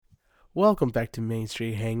Welcome back to Main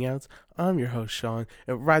Street Hangouts. I'm your host, Sean,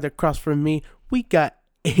 and right across from me, we got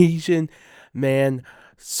Asian man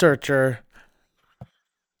searcher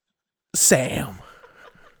Sam.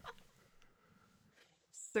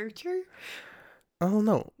 Searcher? I don't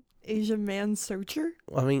know. Asian man searcher?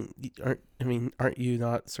 Aren't you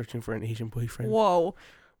not searching for an Asian boyfriend? Whoa.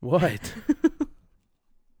 What?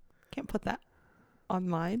 Can't put that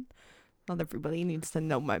online. Not everybody needs to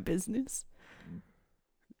know my business.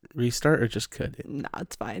 Restart or just cut it? Nah,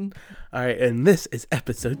 it's fine. All right, and this is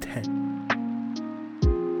episode 10.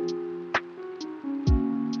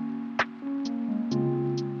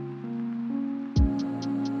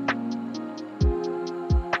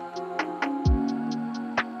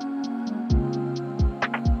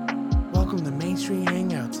 Welcome to Main Street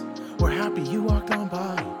Hangouts. We're happy you walked on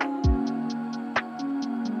by.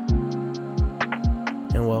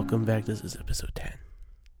 And welcome back. This is episode 10.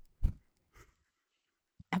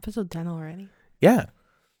 Episode 10 already? Yeah.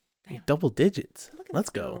 Damn. Double digits. Look at Let's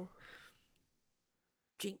us go.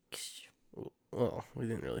 Jinx. Well, we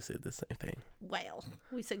didn't really say the same thing. Well,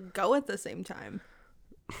 we said go at the same time.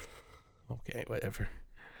 Okay, whatever.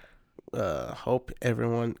 Hope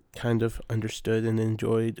everyone kind of understood and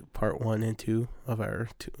enjoyed part 1 and 2 of our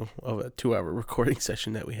a 2-hour recording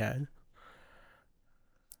session that we had.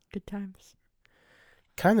 Good times.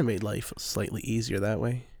 Kind of made life slightly easier that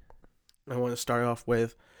way. I want to start off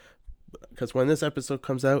with, because when this episode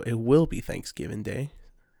comes out, it will be Thanksgiving Day.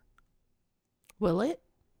 Will it?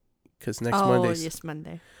 Because next Monday. Oh, yes,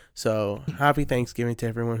 Monday. So, happy Thanksgiving to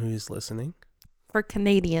everyone who is listening. For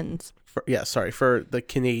Canadians. For the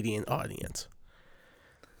Canadian audience.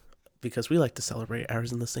 Because we like to celebrate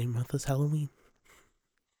ours in the same month as Halloween.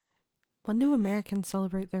 When do Americans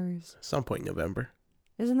celebrate theirs? Some point in November.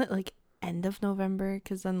 Isn't it like end of November?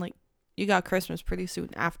 Because then like you got Christmas pretty soon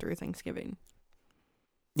after Thanksgiving.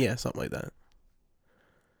 Yeah, something like that.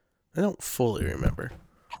 I don't fully remember.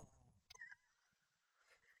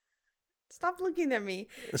 Stop looking at me.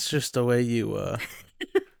 It's just the way you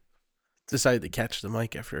decided to catch the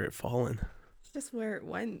mic after it fallen. It's just where it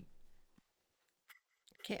went.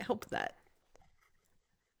 Can't help that.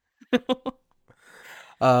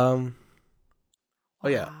 Oh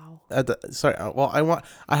yeah. Wow.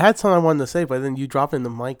 I had something I wanted to say, but then you dropping the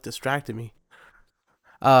mic distracted me.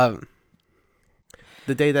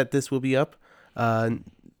 The day that this will be up,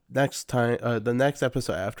 next time, the next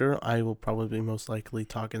episode after, I will probably be most likely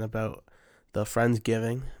talking about the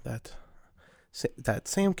Friendsgiving that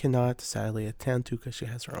Sam cannot sadly attend to because she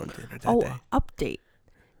has her own dinner that day. Update.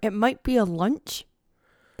 It might be a lunch,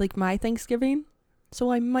 like my Thanksgiving,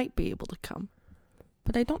 so I might be able to come.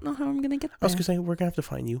 But I don't know how I'm going to get there. I was going to say, we're going to have to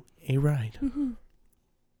find you a ride. Mm-hmm.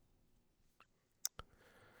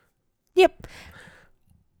 Yep.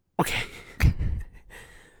 Okay.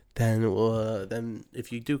 Then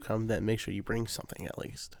if you do come, then make sure you bring something at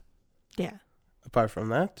least. Yeah. Apart from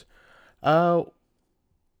that,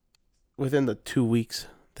 within the 2 weeks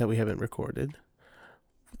that we haven't recorded,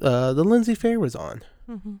 the Lindsay Fair was on.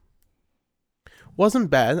 Mm-hmm. Wasn't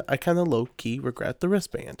bad. I kind of low key regret the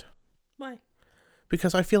wristband. Why?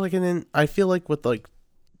 Because I feel like with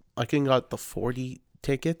I can got the 40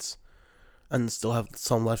 tickets and still have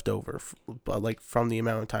some left over, but like from the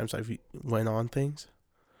amount of times I've went on things.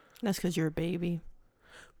 That's because you're a baby.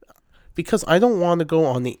 Because I don't want to go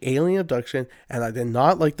on the alien abduction, and I did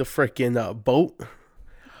not like the freaking boat.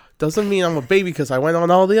 Doesn't mean I'm a baby because I went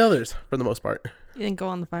on all the others for the most part. You didn't go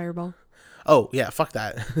on the fireball. Oh yeah, fuck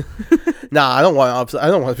that. Nah, I don't want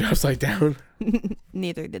to be upside down.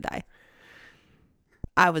 Neither did I.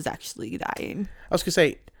 I was actually dying. I was gonna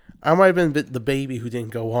say I might have been the baby who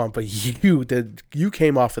didn't go on, but you did. You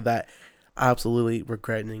came off of that absolutely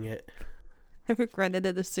regretting it. I regretted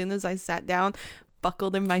it as soon as I sat down,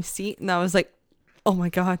 buckled in my seat, and I was like, oh my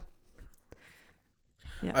God.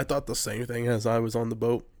 Yeah. I thought the same thing as I was on the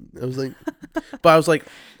boat. I was like, but I was like,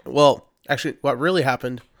 well, actually, what really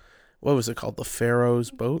happened, what was it called? The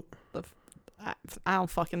Pharaoh's boat? I don't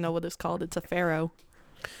fucking know what it's called. It's a pharaoh.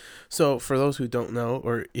 So for those who don't know,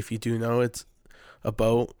 or if you do know, it's a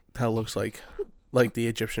boat that looks like the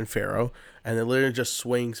Egyptian pharaoh, and it literally just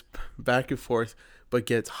swings back and forth, but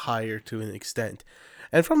gets higher to an extent.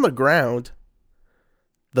 And from the ground,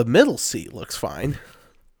 the middle seat looks fine.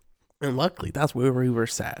 And luckily, that's where we were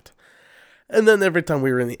sat. And then every time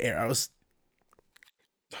we were in the air, I was...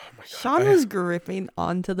 Oh my God. Sean was gripping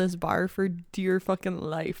onto this bar for dear fucking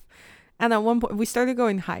life. And at one point, we started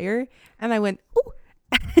going higher, and I went, ooh.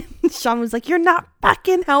 And Sean was like, you're not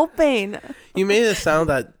fucking helping. You made a sound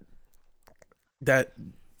that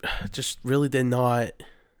just really did not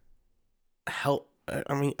help.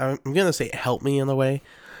 I mean, I'm going to say help me in a way.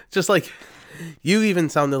 Just like, you even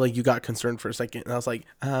sounded like you got concerned for a second. And I was like,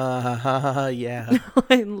 yeah.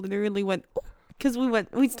 I literally went, because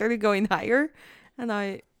we started going higher, and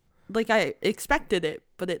I expected it,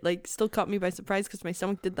 but it like still caught me by surprise because my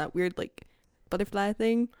stomach did that weird like butterfly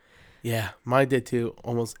thing. Yeah, mine did too,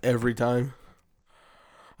 almost every time.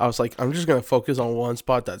 I was like, I'm just going to focus on one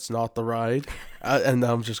spot that's not the ride. And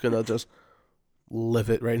I'm just going to just live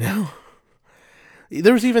it right now.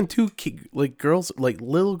 There was even two like girls, like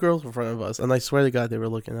little girls in front of us. And I swear to God, they were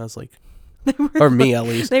looking. I was like, or me at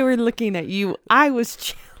least. They were looking at you. I was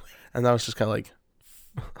chilling. And I was just kind of like,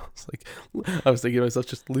 I was thinking to myself,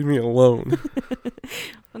 just leave me alone.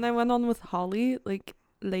 When I went on with Holly, like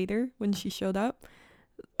later when she showed up,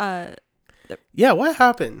 yeah, what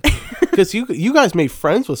happened? Because you guys made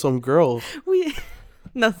friends with some girls.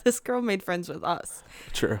 No, this girl made friends with us.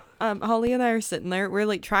 True. Holly and I are sitting there. We're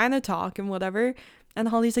like trying to talk and whatever. And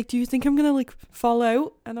Holly's like, "Do you think I'm gonna like fall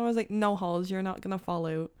out?" And I was like, "No, Hollis, you're not gonna fall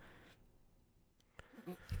out."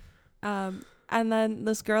 And then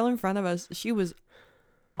this girl in front of us, she was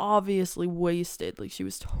obviously wasted. Like she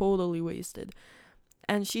was totally wasted.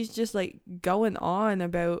 And she's just like going on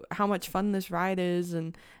about how much fun this ride is,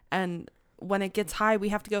 and when it gets high we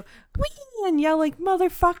have to go wee and yell like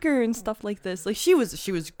motherfucker and stuff like this. Like she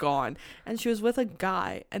was gone, and she was with a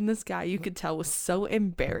guy, and this guy, you could tell, was so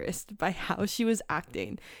embarrassed by how she was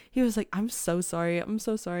acting. He was like, I'm so sorry,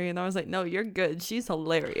 and I was like, no, you're good, she's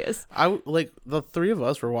hilarious. Like the three of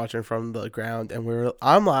us were watching from the ground, and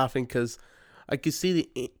I'm laughing because I could see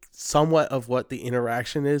the somewhat of what the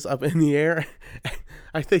interaction is up in the air.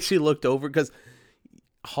 I think she looked over because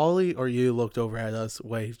Holly or you looked over at us,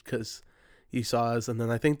 waved because you saw us, and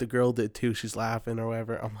then I think the girl did too. She's laughing or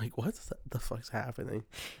whatever. I'm like, what the fuck's happening?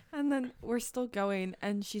 And then we're still going,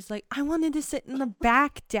 and she's like, I wanted to sit in the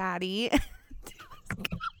back, Daddy.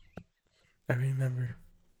 I remember.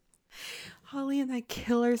 Holly and I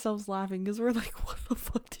kill ourselves laughing because we're like, what the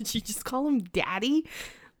fuck? Did she just call him Daddy?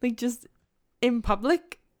 Like just in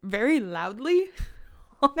public, very loudly,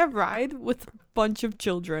 on a ride with a bunch of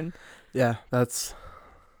children. Yeah, it's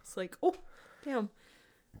like, oh, damn.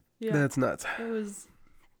 Yeah, that's nuts. It was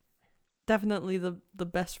definitely the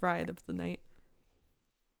best ride of the night.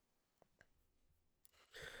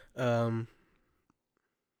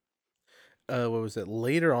 What was it?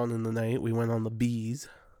 Later on in the night, we went on the bees.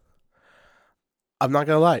 I'm not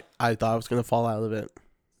gonna lie, I thought I was gonna fall out of it.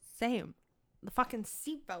 Same. The fucking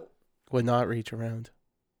seatbelt would not reach around.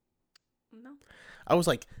 No. I was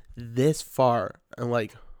like this far, and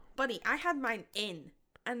like, buddy, I had mine in,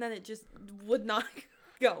 and then it just would not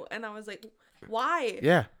go, and I was like, why?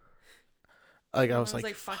 Yeah. Like and I was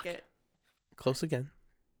like, fuck it. Close again.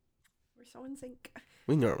 We're so in sync.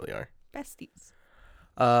 We normally are. Besties.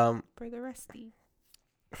 For the resty.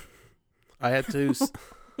 I had to.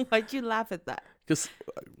 Why'd you laugh at that? Because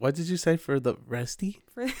what did you say for the resty?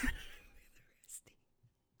 For the resty.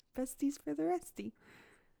 Besties for the resty.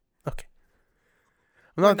 Okay.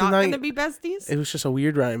 I'm not gonna be besties. It was just a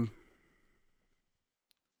weird rhyme.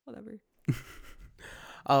 Whatever.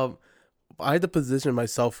 I had to position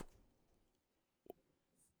myself.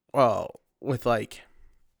 Well, with like,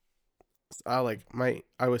 I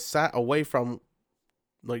was sat away from,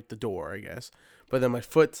 like, the door, I guess, but then my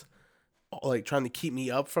foot, like, trying to keep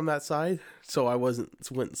me up from that side, so I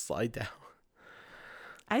wouldn't slide down.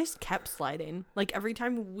 I just kept sliding. Like every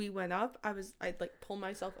time we went up, I'd like pull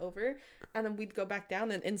myself over, and then we'd go back down,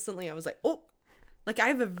 and instantly I was like, oh, like I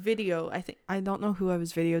have a video. I don't know who I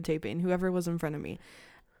was videotaping, whoever was in front of me,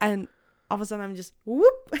 and all of a sudden I'm just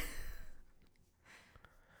whoop.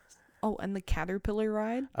 Oh, and the caterpillar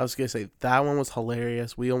ride. I was gonna say that one was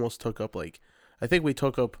hilarious. We almost took up I think we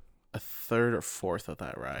took up a third or fourth of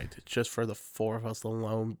that ride just for the four of us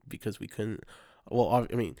alone because we couldn't. Well,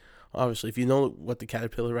 I mean, obviously, if you know what the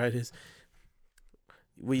caterpillar ride is,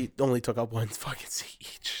 we only took up one fucking seat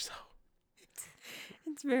each. So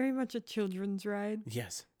it's very much a children's ride.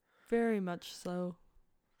 Yes, very much so.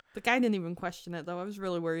 The guy didn't even question it though. I was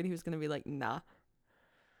really worried he was gonna be like, nah.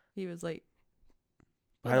 He was like,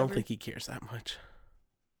 whatever. I don't think he cares that much.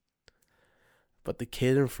 But the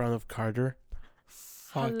kid in front of Carter,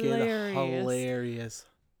 fucking hilarious.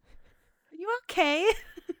 Are you okay?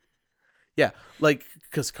 Yeah, like,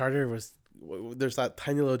 because Carter there's that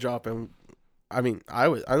tiny little drop, and I mean, I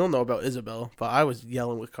don't know about Isabel, but I was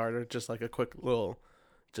yelling with Carter, just like a quick little,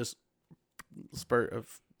 just spurt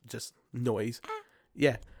of just noise.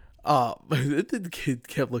 Yeah. The kid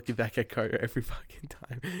kept looking back at Carter every fucking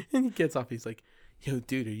time, and he gets off. He's like, "Yo,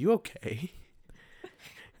 dude, are you okay?"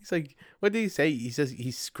 He's like, "What did he say?" He says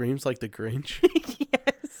he screams like the Grinch.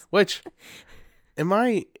 Yes. Which, do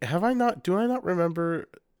I not remember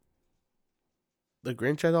the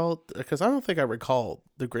Grinch at all, because I don't think I recall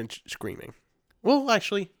the Grinch screaming. Well,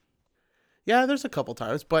 actually, yeah, there's a couple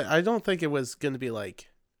times, but I don't think it was gonna be like.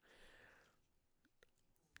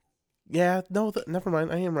 Yeah, no, never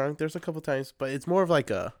mind. I am wrong. There's a couple times, but it's more of like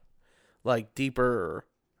a like deeper,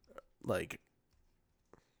 like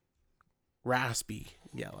raspy.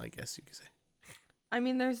 Yeah, I guess you could say. I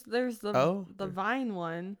mean, there's Oh, the Vine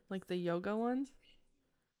one, like the yoga one.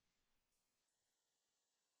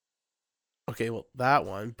 okay. Well, that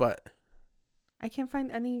one, but I can't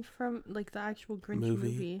find any from like the actual Grinch movie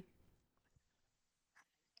movie.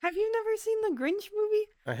 Have you never seen the Grinch movie?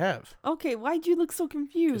 I have Okay, why'd you look so because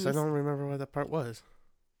confused? I don't remember what that part was.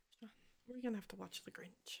 We're gonna have to watch the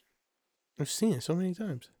Grinch. I've seen it so many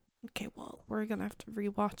times. Okay, well, we're gonna have to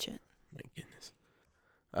rewatch it. My goodness.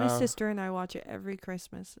 My sister and I watch it every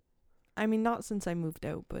Christmas. I mean, not since I moved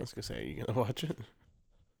out, I but was gonna say, are you gonna watch it?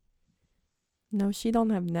 no, she don't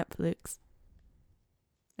have Netflix,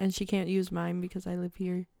 and she can't use mine because I live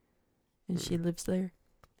here, and she lives there.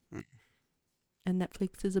 And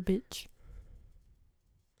Netflix is a bitch.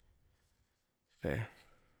 Fair.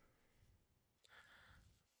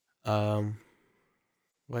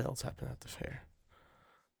 What else happened at the fair?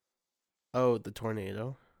 Oh, the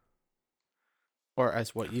tornado, or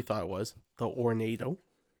as what you thought it was, the ornado.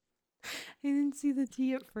 I didn't see the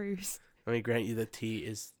T at first. Let me grant you the T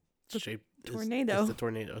is The shaped tornado. Is the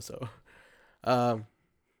tornado. So,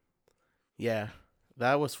 yeah,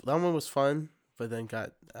 that one was fun, but then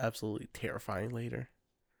got absolutely terrifying later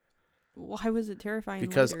Why was it terrifying?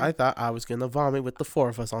 because later? I thought I was gonna vomit with the four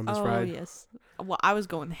of us on this ride. Oh yes. Well, I was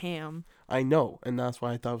going ham. I know, and that's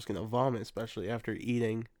why I thought I was gonna vomit, especially after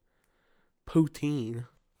eating poutine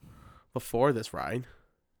before this ride.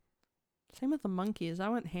 Same with the monkeys. I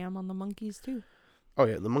went ham on the monkeys too. Oh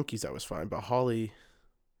yeah, the monkeys that was fine, but Holly,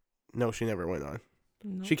 no, she never went on.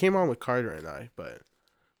 Nope. She came on with Carter and I, but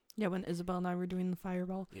Yeah, when Isabel and I were doing the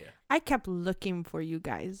fireball. yeah, I kept looking for you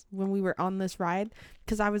guys when we were on this ride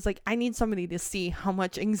because I was like, I need somebody to see how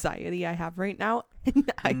much anxiety I have right now.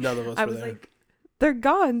 And none of us I were was there. like, they're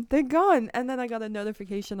gone. They're gone. And then I got a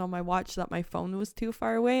notification on my watch that my phone was too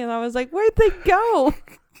far away. And I was like, where'd they go?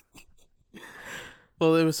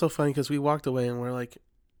 Well, it was so funny because we walked away and we're like,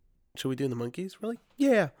 should we do the monkeys? We're like,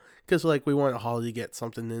 yeah. Because, like, we wanted Holly to get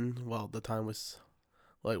something in while the time was,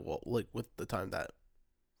 with the time that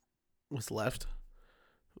was left.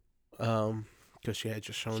 Because she had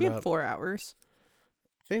just shown She up. had 4 hours.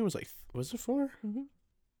 I think it was was it 4? Mm-hmm.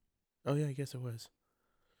 Oh, yeah, I guess it was.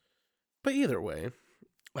 But either way,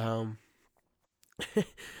 and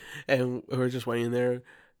we were just waiting there,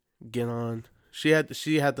 get on. She had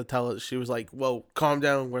to tell us. She was like, "Whoa, calm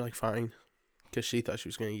down." We're like, "Fine," because she thought she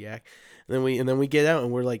was gonna yak. And then we get out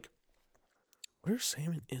and we're like, "Where's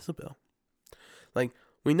Sam and Isabel?" Like,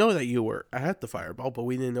 we know that you were at the fireball, but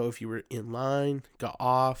we didn't know if you were in line, got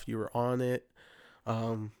off, you were on it.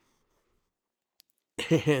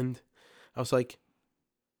 And I was like,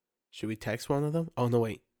 "Should we text one of them?" Oh no,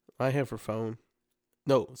 wait, I have her phone.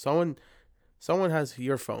 No, someone has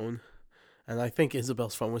your phone. And I think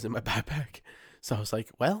Isabel's phone was in my backpack. So I was like,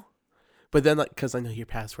 well. But then, like, because I know your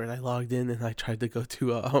password, I logged in and I tried to go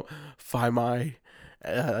to Find My.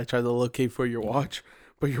 I tried to locate for your watch.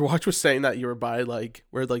 But your watch was saying that you were by, like,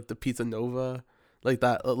 where, like, the Pizza Nova, like,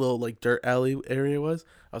 that little, like, dirt alley area was.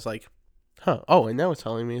 I was like, huh. Oh, and now it's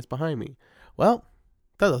telling me it's behind me. Well,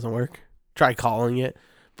 that doesn't work. Try calling it.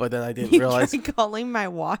 But then I didn't realize. You tried calling my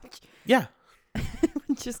watch? Yeah.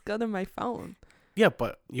 Just go to my phone. Yeah,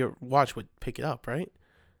 but your watch would pick it up, right?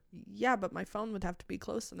 Yeah, but my phone would have to be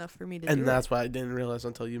close enough for me to do And it. that's what I didn't realize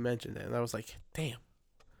until you mentioned it. And I was like, damn.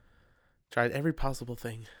 Tried every possible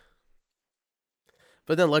thing.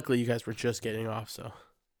 But then luckily you guys were just getting off, so.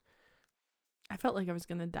 I felt like I was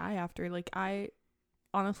going to die after. Like, I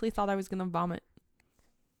honestly thought I was going to vomit.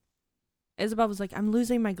 Isabel was like, I'm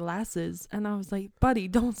losing my glasses. And I was like, buddy,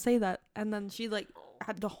 don't say that. And then she, like,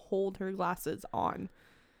 had to hold her glasses on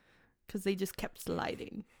because they just kept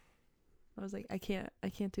sliding. I was like, I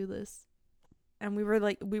can't do this. And we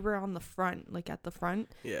were on the front, like at the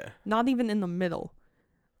front. Yeah. Not even in the middle.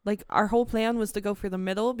 Like, our whole plan was to go for the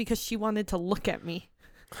middle because she wanted to look at me.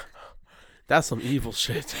 That's some evil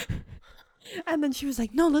shit. And then she was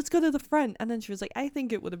like, no, let's go to the front. And then she was like, I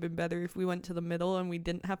think it would have been better if we went to the middle and we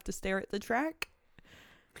didn't have to stare at the track.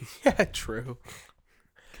 Yeah, true.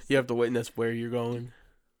 You have to witness where you're going.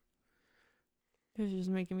 It was just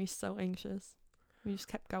making me so anxious. We just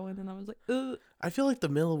kept going and I was like, ugh. I feel like the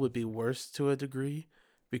middle would be worse to a degree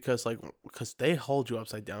because they hold you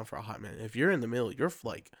upside down for a hot minute. If you're in the middle, you're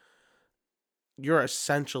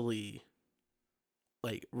essentially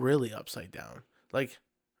like really upside down. Like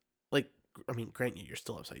I mean, granted, you're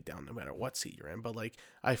still upside down no matter what seat you're in, but like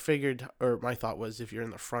I figured, or my thought was, if you're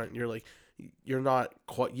in the front, you're like, you're not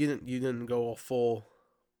quite, you didn't go a full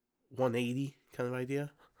 180 kind of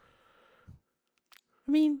idea.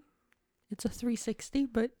 I mean, it's a 360,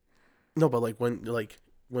 but No, but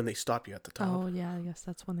when they stop you at the top. oh yeah, I guess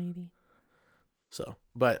that's 180. So,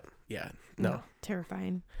 but yeah, no,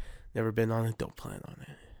 terrifying. never been on it. Don't plan on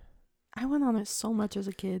it. I went on it so much as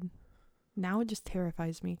a kid. Now it just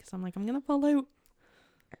terrifies me because I'm like, I'm gonna fall out.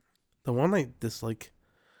 The one I dislike,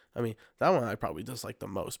 I mean, that one I probably dislike the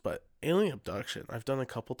most, but alien abduction, I've done a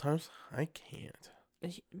couple times. I can't.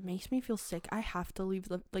 It makes me feel sick. I have to leave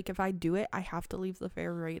if I do it, I have to leave the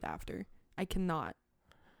fair right after. I cannot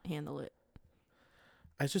handle it.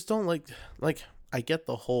 I just don't like, I get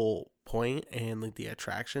the whole point and like the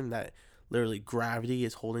attraction that literally gravity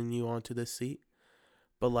is holding you onto this seat.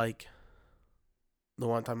 But like, the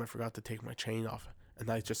one time I forgot to take my chain off and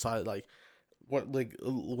I just saw it what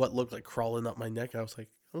looked like crawling up my neck. I was like,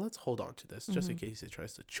 well, let's hold on to this just in case it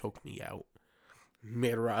tries to choke me out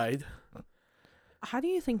mid-ride. How do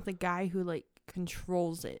you think the guy who like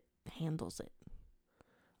controls it handles it?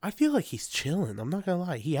 I feel like he's chilling. I'm not gonna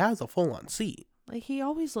lie. He has a full-on seat. Like he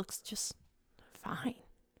always looks just fine.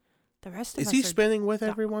 The rest of Is us he are spinning with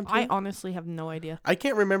everyone too? I honestly have no idea. I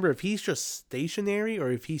can't remember if he's just stationary or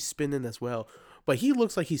if he's spinning as well. But he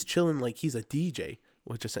looks like he's chilling, like he's a DJ.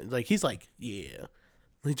 Which is like he's like, yeah.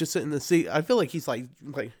 He's just sitting in the seat. I feel like he's like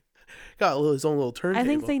got his own little turntable. I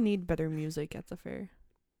think they need better music at the fair.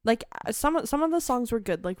 Like some of the songs were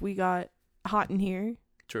good. Like we got Hot in Here.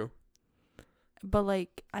 True. But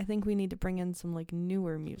like I think we need to bring in some like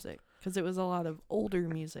newer music because it was a lot of older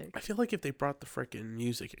music. I feel like if they brought the freaking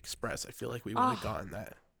Music Express, I feel like we would have gotten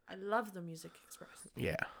that. I love the Music Express.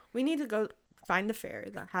 Yeah. We need to go find a fair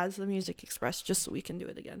that has the Music Express just so we can do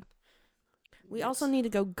it again. We also need to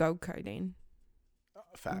go go-karting.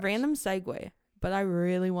 Facts. Random segue, but I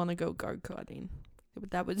really want to go go-karting.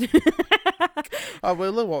 That was... I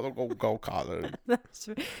really want to go go-karting. That's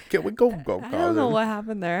right. Can we go go-karting? I don't know what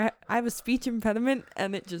happened there. I have a speech impediment,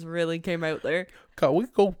 and it just really came out there. Can we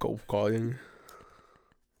go go-karting?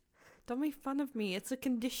 Don't make fun of me. It's a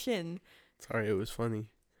condition. Sorry, it was funny.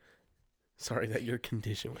 Sorry that your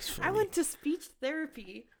condition was funny. I went to speech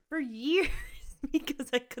therapy for years because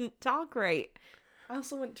I couldn't talk right. I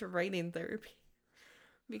also went to writing therapy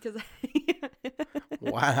because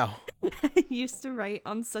Wow. I used to write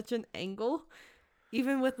on such an angle,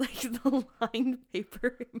 even with like the lined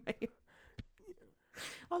paper in my...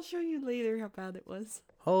 I'll show you later how bad it was.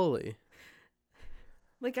 Holy.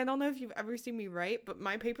 Like, I don't know if you've ever seen me write, but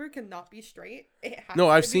my paper cannot be straight. It has No,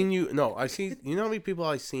 to I've be... seen you. No, I've seen. You know how many people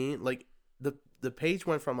I've seen? Like the page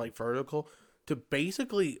went from like vertical to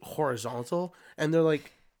basically horizontal, and they're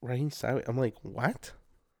like writing sideways. I'm like, what?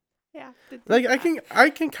 Yeah. Like I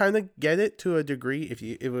can kind of get it to a degree if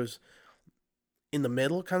it was in the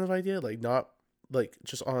middle kind of idea, like not like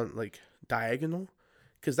just on like diagonal,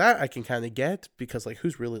 because that I can kind of get because like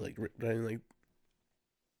who's really like writing like,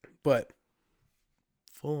 but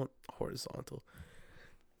full horizontal.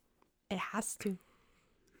 It has to.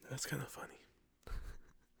 That's kind of funny.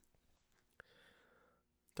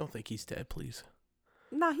 Don't think he's dead, please.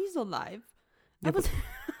 No, he's alive. Yeah,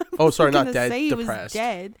 oh, sorry, not dead. Say he depressed. Was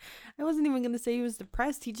dead. I wasn't even gonna say he was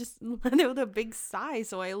depressed. He just let out a big sigh,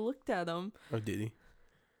 so I looked at him. Oh, did he?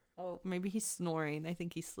 Oh, maybe he's snoring. I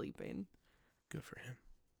think he's sleeping. Good for him.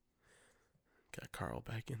 Got Carl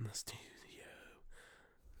back in the studio.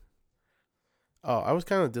 Oh, I was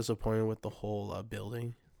kind of disappointed with the whole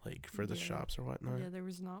building, like for the shops or whatnot. Yeah, there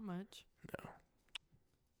was not much. No.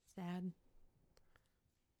 Sad.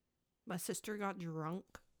 My sister got drunk.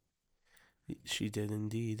 She did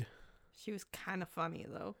indeed. She was kind of funny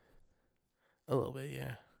though. A little bit,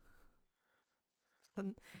 yeah.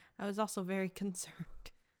 And I was also very concerned.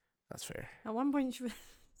 That's fair. At one point,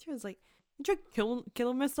 she was like, "I tried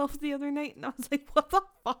killing myself the other night," and I was like, "What the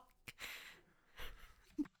fuck?"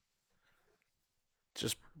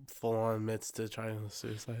 Just full on admits to trying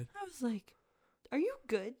suicide. I was like, "Are you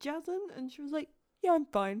good, Jasmine?" And she was like, "Yeah, I'm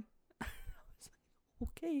fine." I was like,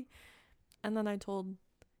 "Okay." And then I told,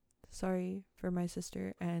 "Sorry for my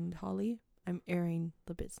sister and Holly. I'm airing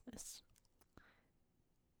the business."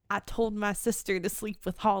 I told my sister to sleep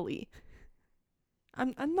with Holly.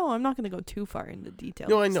 I'm not gonna go too far into detail.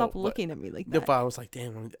 No, I know. Stop looking at me like that. No, but I was like,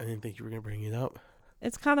 damn, I didn't think you were gonna bring it up.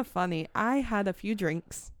 It's kind of funny. I had a few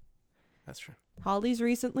drinks. That's true. Holly's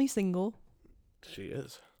recently single. She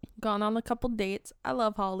is. Gone on a couple dates. I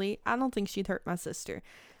love Holly. I don't think she'd hurt my sister.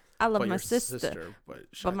 I love but my your sister. but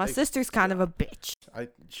But my sister's kind of yeah. a bitch.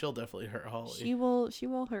 She'll definitely hurt Holly. She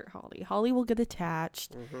will hurt Holly. Holly will get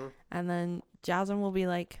attached, and then Jasmine will be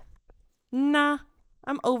like, "Nah,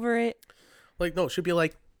 I'm over it." Like, no, she'll be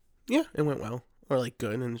like, yeah, it went well, or like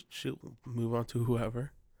good, and she'll move on to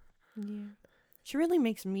whoever. Yeah. She really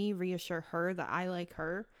makes me reassure her that I like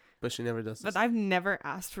her. But she never does this. But I've never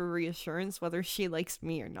asked for reassurance whether she likes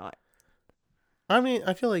me or not. I mean,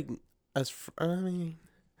 I feel like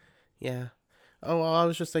yeah. Oh, well, I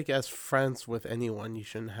was just like, as friends with anyone, you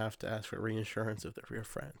shouldn't have to ask for reassurance if they're your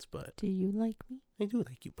friends. But Do you like me? I do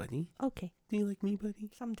like you, buddy. Okay. Do you like me, buddy?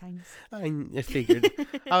 Sometimes. I figured.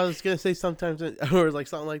 I was gonna say sometimes, or like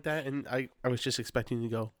something like that, and I was just expecting you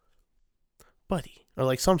to go, buddy, or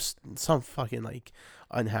like some fucking like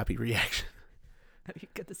unhappy reaction. You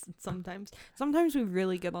get this sometimes. Sometimes we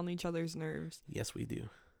really get on each other's nerves. Yes, we do.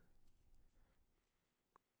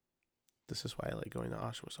 This is why I like going to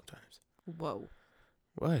Oshawa sometimes. Whoa.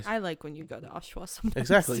 What? I like when you go to Oshawa sometimes.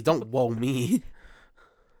 Exactly. Don't whoa me.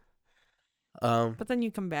 But then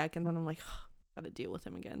you come back and then I'm like, gotta deal with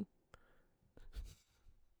him again.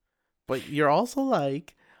 But you're also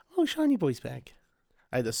like, oh, Shawnee Boy's back.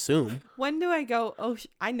 I'd assume. When do I go, oh,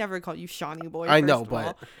 I never call you Shawnee Boy. I know,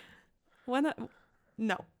 but.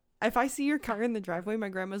 No. If I see your car in the driveway, my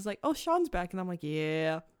grandma's like, oh, Sean's back. And I'm like,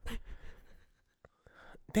 yeah.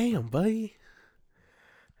 Damn, buddy.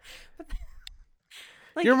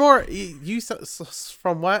 Like, you're more,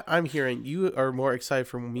 from what I'm hearing, you are more excited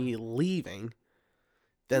for me leaving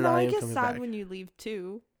than I am get coming sad back. when you leave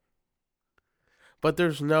too. But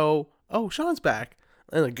there's no, oh, Sean's back.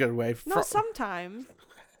 In a good way. No, sometimes.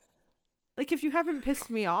 Like, if you haven't pissed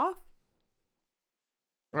me off.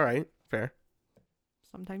 All right, fair.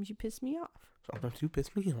 Sometimes you piss me off. Sometimes you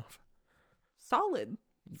piss me off. Solid.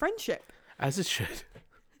 Friendship. As it should.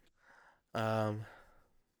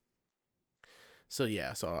 So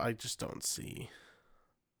yeah, so I just don't see.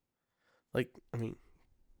 Like, I mean,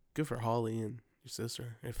 good for Holly and your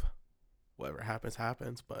sister. If whatever happens,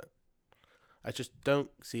 happens. But I just don't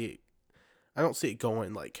see it. I don't see it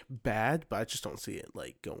going like bad, but I just don't see it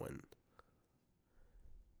like going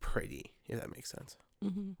pretty. If that makes sense.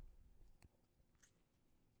 Mm-hmm.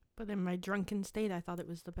 But in my drunken state, I thought it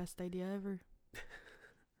was the best idea ever.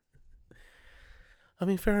 I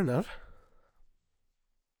mean, fair enough.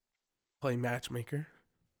 Play matchmaker.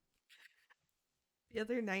 The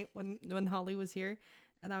other night when Holly was here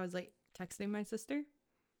and I was like texting my sister,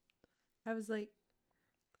 I was like,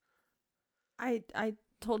 I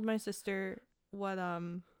told my sister what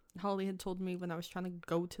Holly had told me when I was trying to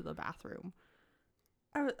go to the bathroom.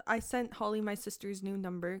 I sent Holly my sister's new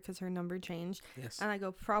number because her number changed. Yes. And I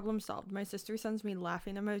go, problem solved. My sister sends me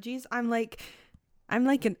laughing emojis. I'm like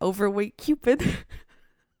an overweight Cupid.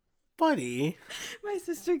 Buddy. My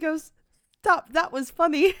sister goes, stop, that was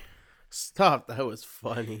funny. Stop, that was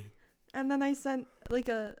funny. And then I sent like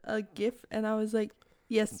a gif and I was like,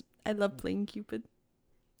 yes, I love playing Cupid.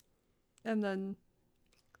 And then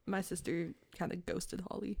my sister kind of ghosted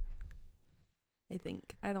Holly. I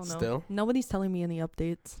think. I don't know. Still? Nobody's telling me any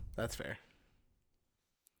updates. That's fair.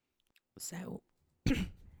 So,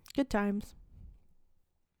 good times.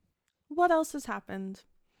 What else has happened?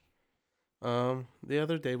 The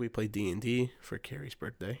other day we played D&D for Carrie's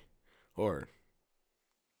birthday. Or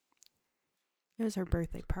It was her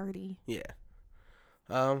birthday party. yeah.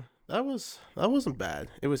 That wasn't bad.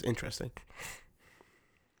 It was interesting.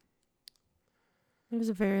 It was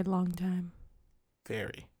a very long time.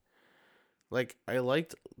 Very. Like, I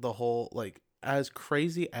liked the whole, like, as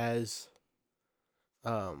crazy as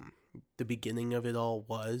the beginning of it all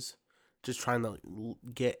was, just trying to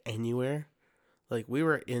get anywhere. Like, we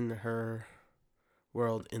were in her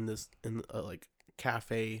world in like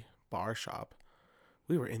cafe bar shop.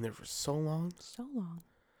 We were in there for so long. So long.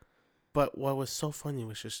 But what was so funny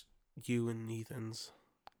was just you and Ethan's.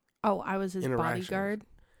 Oh, I was his bodyguard.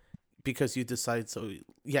 Because you decided so.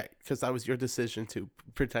 Yeah, because that was your decision to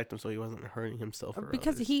protect him so he wasn't hurting himself. Or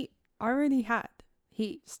because others. he already had.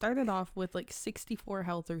 He started off with like 64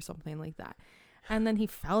 health or something like that. And then he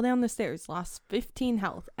fell down the stairs, lost 15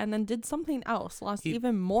 health, and then did something else, lost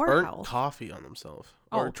even more burnt health. Coffee on himself.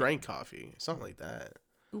 Or drank coffee. Something like that.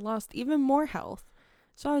 Lost even more health.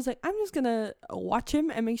 So I was like, I'm just going to watch him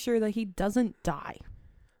and make sure that he doesn't die.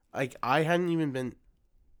 Like, I hadn't even been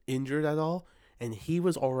injured at all. And he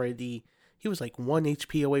was like 1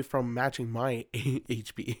 HP away from matching my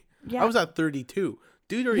HP. Yeah. I was at 32.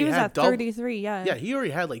 Dude already he was had at 33, yeah. Yeah, he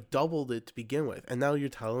already had like doubled it to begin with. And now you're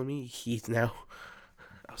telling me he's now.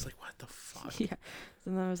 I was like, what the fuck? Yeah. So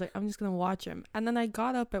then I was like, I'm just going to watch him. And then I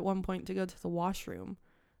got up at one point to go to the washroom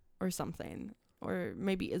or something. or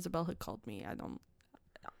maybe Isabel had called me.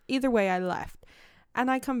 Either way, I left. And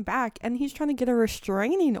I come back, and he's trying to get a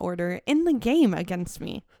restraining order in the game against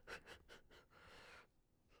me.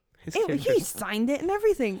 He signed it and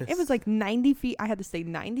everything. It was like 90 feet. I had to stay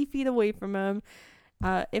 90 feet away from him.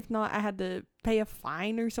 If not, I had to pay a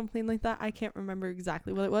fine or something like that. I can't remember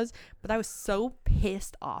exactly what it was, but I was so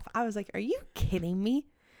pissed off. I was like, are you kidding me?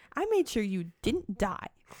 I made sure you didn't die,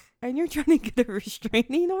 and you're trying to get a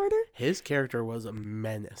restraining order? His character was a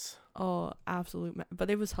menace. Oh, absolute but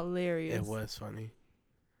it was hilarious. It was funny.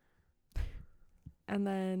 And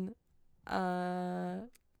then, Ina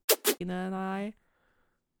and I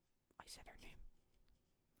said her name.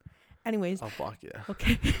 Anyways. I'll block you.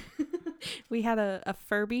 Okay. We had a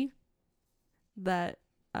Furby that,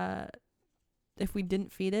 if we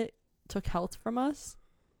didn't feed it, took health from us.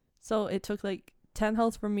 So it took like 10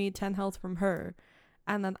 health from me, 10 health from her.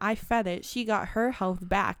 And then I fed it. She got her health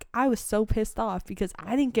back. I was so pissed off because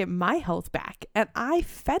I didn't get my health back. And I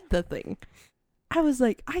fed the thing. I was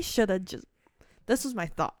like, I should have just... This was my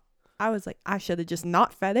thought. I was like, I should have just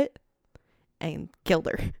not fed it and killed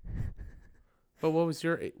her. But what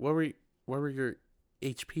were your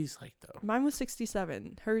HPs like though? Mine was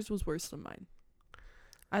 67. Hers was worse than mine.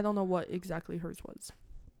 I don't know what exactly hers was.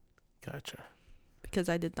 Gotcha. Because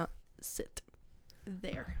I did not sit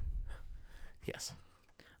there. Yes.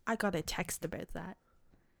 I got a text about that.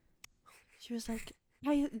 She was like,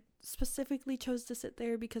 I specifically chose to sit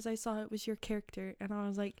there because I saw it was your character. And I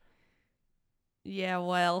was like, yeah,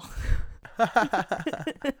 well.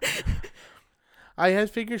 I had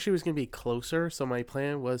figured she was going to be closer, so my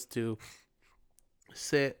plan was to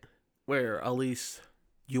sit where at least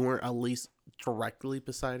you weren't at least directly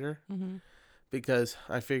beside her. Mm-hmm. Because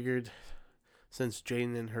I figured since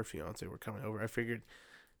Jane and her fiance were coming over, I figured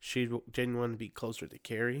Jane wanted to be closer to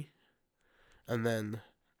Carrie. And then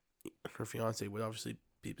her fiance would obviously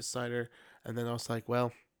be beside her. And then I was like,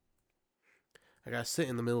 well, I gotta sit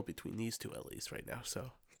in the middle between these two at least right now,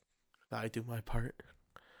 so I do my part.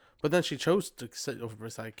 But then she chose to sit over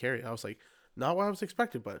beside Carrie. I was like, not what I was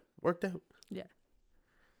expecting, but worked out. Yeah.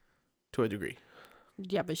 To a degree.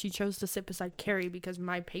 Yeah, but she chose to sit beside Carrie because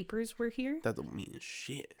my papers were here. That don't mean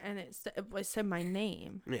shit. And it said my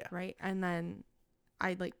name. Yeah. Right? And then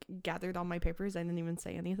I gathered all my papers. I didn't even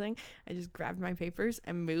say anything. I just grabbed my papers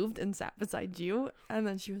and moved and sat beside you. And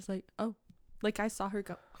then she was like, oh. I saw her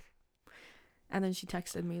go. And then she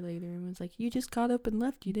texted me later and was like, you just got up and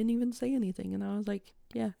left. You didn't even say anything. And I was like,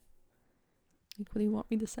 yeah. What do you want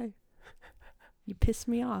me to say? You pissed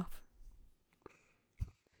me off.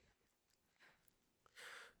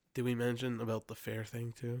 Did we mention about the fair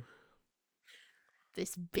thing too?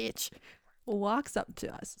 This bitch walks up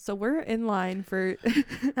to us. So we're in line for...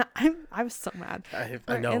 I was so mad. I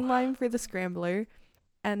know. We're in line for the scrambler.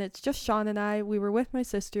 And it's just Sean and I. We were with my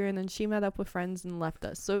sister, and then she met up with friends and left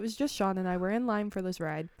us. So it was just Sean and I. We're in line for this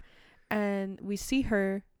ride. And we see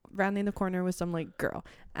her rounding the corner with some, girl.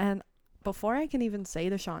 And before I can even say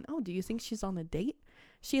to Sean, oh, do you think she's on a date?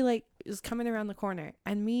 She, is coming around the corner.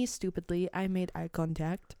 And me, stupidly, I made eye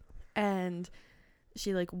contact. And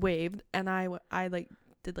she, waved. And I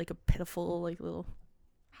did, a pitiful, little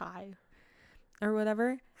hi. Or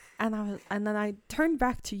whatever. And then I turned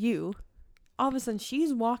back to you. All of a sudden,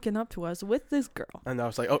 she's walking up to us with this girl. And I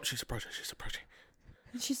was like, oh, she's approaching.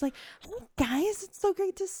 And she's like, oh, guys, it's so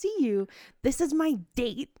great to see you. This is my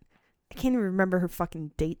date. I can't even remember her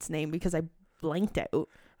fucking date's name because I blanked out.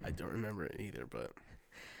 I don't remember it either, but...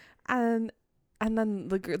 And then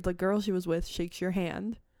the girl she was with shakes your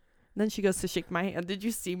hand. And then she goes to shake my hand. Did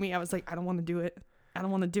you see me? I was like, I don't want to do it.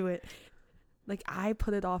 I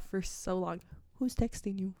put it off for so long. Who's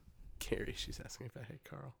texting you? Carrie, she's asking if I hit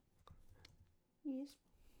Carl. Yes.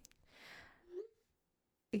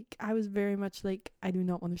 I was very much I do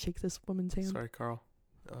not want to shake this woman's hand. Sorry, Carl.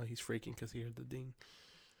 He's freaking because he heard the ding.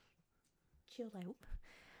 Chill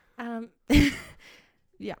out.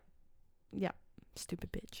 Yeah.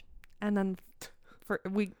 Stupid bitch. And then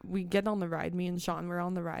we get on the ride. Me and Sean were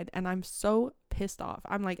on the ride, and I'm so pissed off.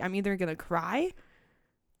 I'm like, I'm either gonna cry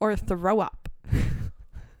or throw up.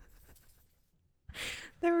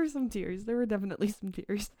 There were some tears. There were definitely some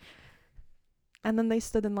tears. And then they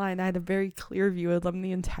stood in line. I had a very clear view of them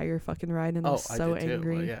the entire fucking ride, and I was so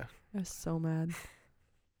angry. Well, yeah. I was so mad.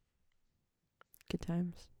 Good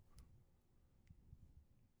times.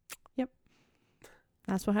 Yep.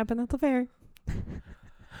 That's what happened at the fair.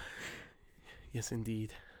 Yes,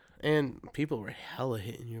 indeed. And people were hella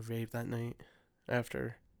hitting your vape that night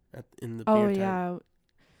in the beer tent. Yeah.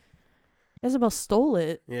 Isabel stole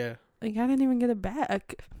it. Yeah. I didn't even get it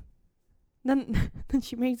back. Then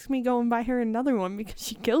she makes me go and buy her another one because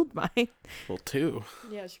she killed mine. Well, 2.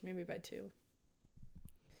 Yeah, she made me buy 2.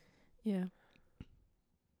 Yeah.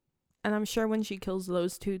 And I'm sure when she kills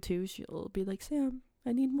those 2 too, she'll be like, Sam,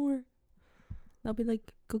 I need more. And I'll be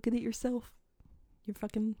like, go get it yourself. You're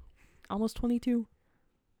fucking almost 22.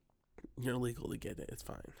 You're legal to get it. It's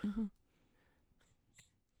fine. Mm-hmm.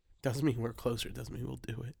 Doesn't mean we're closer. Doesn't mean we'll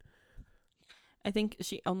do it. I think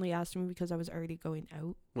she only asked me because I was already going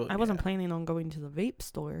out. Well, I wasn't planning on going to the vape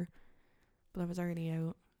store, but I was already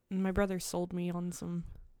out. And my brother sold me on some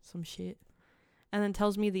shit. And then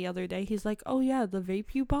tells me the other day, he's like, oh yeah, the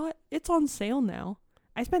vape you bought, it's on sale now.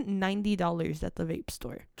 I spent $90 at the vape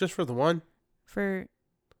store. Just for the one? For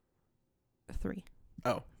 3.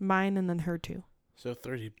 Oh. Mine and then her 2. So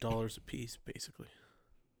 $30 a piece, basically.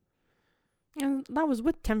 And that was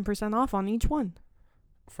with 10% off on each one.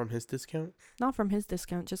 From his discount? Not from his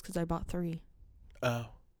discount, just because I bought 3. Oh.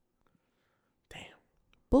 Damn.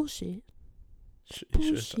 Bullshit.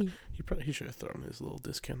 He should have thrown his little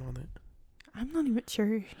discount on it. I'm not even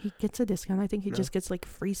sure he gets a discount. I think he just gets like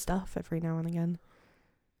free stuff every now and again.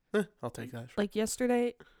 I'll take that. Like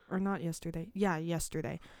yesterday, or not yesterday. Yeah,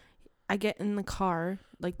 yesterday. I get in the car,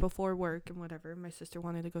 like before work and whatever. My sister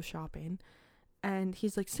wanted to go shopping. And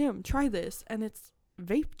he's like, Sam, try this. And it's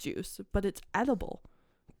vape juice, but it's edible.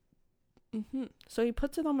 So he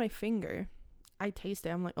puts it on my finger. I taste it.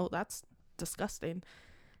 I'm like, oh, that's disgusting.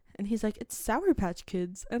 And he's like, it's Sour Patch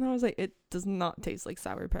Kids. And I was like, it does not taste like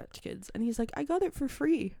Sour Patch Kids. And he's like, I got it for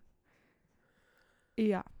free.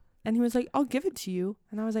 Yeah. And he was like, I'll give it to you.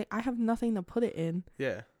 And I was like, I have nothing to put it in.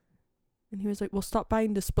 Yeah. And he was like, well, stop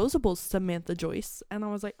buying disposables, Samantha Joyce. And I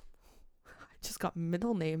was like, I just got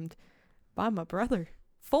middle named by my brother.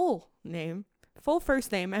 Full name. Full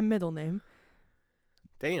first name and middle name.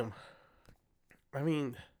 Damn. I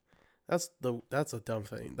mean, that's a dumb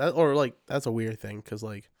thing. That's a weird thing. Because,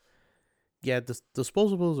 like, yeah,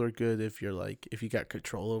 disposables are good if you got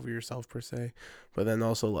control over yourself, per se. But then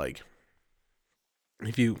also, like,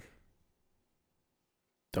 if you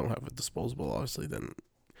don't have a disposable, obviously, then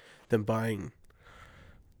buying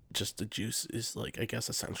just the juice is, like, I guess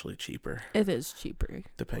essentially cheaper. It is cheaper.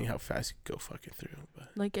 Depending how fast you go fucking through. But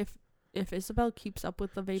like, if Isabel keeps up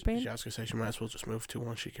with the vaping. I was going to say, she might as well just move to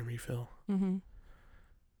one she can refill.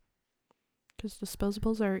 Because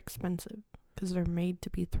disposables are expensive. Because they're made to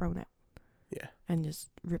be thrown out. Yeah. And just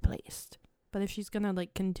replaced. But if she's going to,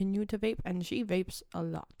 like, continue to vape, and she vapes a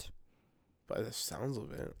lot. By the sounds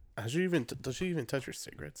of it. Does she even touch her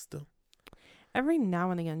cigarettes still? Every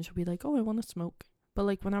now and again, she'll be like, oh, I want to smoke. But,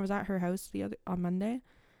 like, when I was at her house on Monday,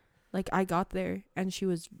 like, I got there, and she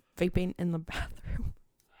was vaping in the bathroom.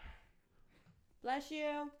 Bless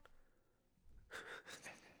you.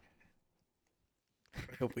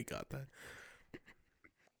 I hope we got that.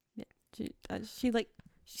 Yeah,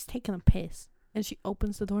 she's taking a piss. And she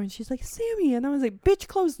opens the door, and she's like, Sammy. And I was like, bitch,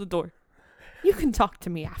 close the door. You can talk to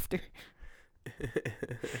me after.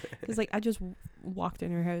 Because, like, I just walked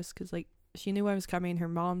in her house because, like, she knew I was coming. Her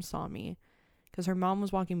mom saw me because her mom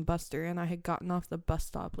was walking Buster, and I had gotten off the bus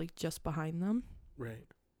stop, like, just behind them. Right.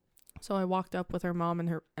 So I walked up with her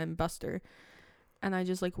mom and Buster, and I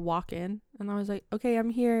just, like, walk in, and I was like, okay,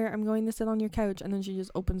 I'm here. I'm going to sit on your couch. And then she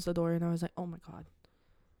just opens the door, and I was like, oh, my God.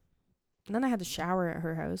 And then I had to shower at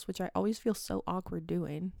her house, which I always feel so awkward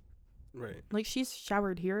doing. Right. Like, she's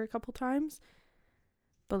showered here a couple times,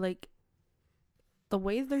 but, like, the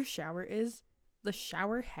way their shower is, the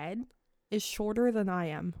shower head is shorter than I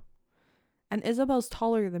am. And Isabel's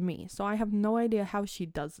taller than me, so I have no idea how she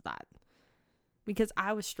does that. Because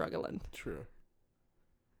I was struggling. True.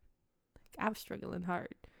 Like, I was struggling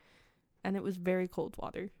hard. And it was very cold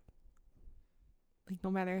water. Like,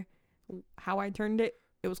 no matter how I turned it,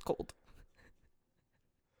 it was cold.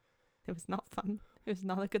 It was not fun. It was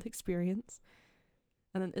not a good experience.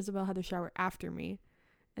 And then Isabel had to shower after me.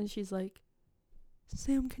 And she's like,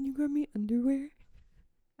 Sam, can you grab me underwear?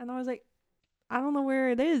 And I was like, I don't know where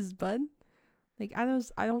it is, bud. Like, I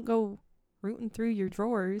don't go rooting through your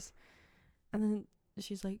drawers. And then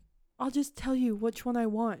she's like, I'll just tell you which one I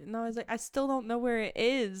want. And I was like, I still don't know where it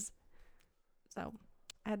is. So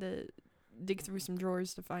I had to dig through some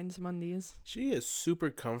drawers to find some undies. She is super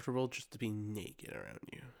comfortable just to be naked around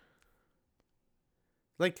you.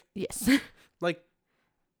 Like, yes. Like,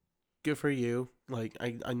 good for you. Like,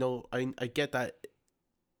 I know, I get that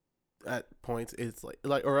at points it's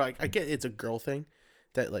I get it's a girl thing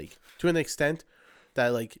that, like, to an extent that,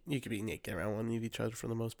 like, you could be naked around one of each other for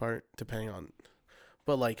the most part, depending on,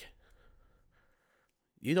 but, like,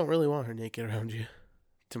 you don't really want her naked around you,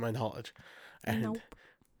 to my knowledge. And, nope.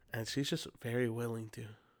 And she's just very willing to.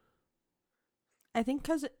 I think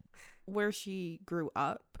because where she grew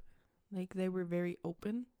up, like, they were very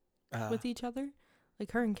open with each other.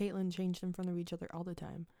 Like, her and Caitlyn changed in front of each other all the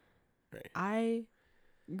time. Right. I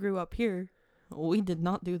grew up here. We did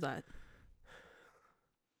not do that.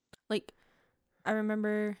 Like, I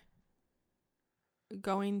remember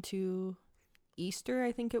going to Easter,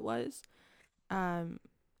 I think it was, at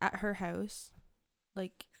her house.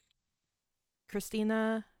 Like,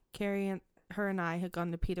 Christina, Carrie, and her and I had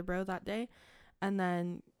gone to Peterborough that day, and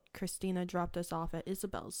then Christina dropped us off at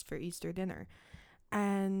Isabel's for Easter dinner,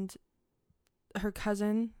 and her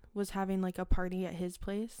cousin was having like a party at his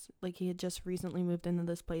place. Like, he had just recently moved into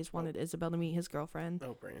this place, wanted Isabel to meet his girlfriend.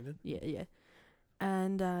 Oh, Brandon. Yeah.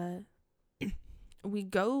 And we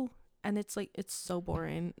go, and it's like, it's so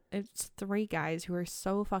boring. It's 3 guys who are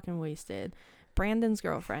so fucking wasted. Brandon's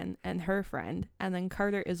girlfriend and her friend, and then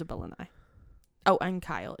Carter, Isabel, and I. Oh, and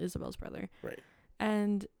Kyle, Isabel's brother. Right.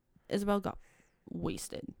 And Isabel got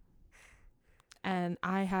wasted. And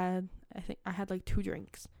I think I had like 2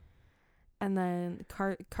 drinks. And then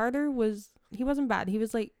Carter he wasn't bad. He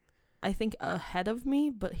was like, I think ahead of me,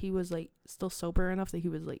 but he was like still sober enough that he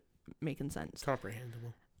was like making sense.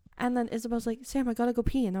 Comprehensible. And then Isabel's like, Sam, I gotta go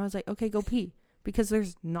pee. And I was like, okay, go pee. Because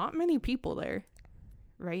there's not many people there,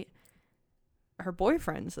 right? Her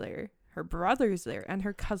boyfriend's there, her brother's there, and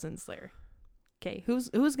her cousin's there. Okay, who's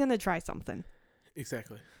gonna try something?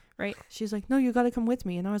 Exactly. Right? She's like, no, you gotta come with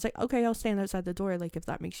me. And I was like, okay, I'll stand outside the door, like, if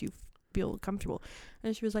that makes you feel comfortable.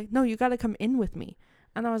 And she was like, no, you gotta come in with me.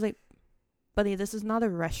 And I was like, buddy, this is not a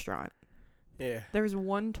restaurant. Yeah. There's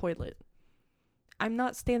 1 toilet. I'm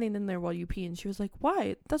not standing in there while you pee. And she was like,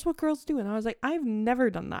 why? That's what girls do. And I was like, I've never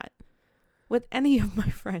done that with any of my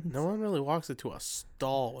friends. No one really walks into a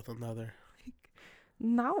stall with another.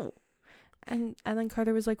 No. And then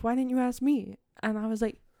Carter was like, why didn't you ask me? And I was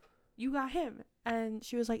like, you got him. And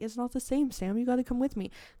she was like, it's not the same, Sam. You got to come with me.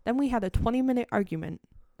 Then we had a 20-minute argument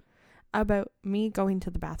about me going to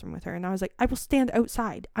the bathroom with her. And I was like, I will stand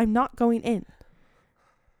outside. I'm not going in.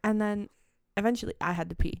 And then eventually I had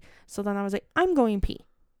to pee. So then I was like, I'm going pee.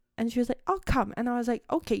 And she was like, I'll come. And I was like,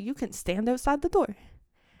 okay, you can stand outside the door.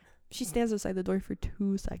 She stands outside the door for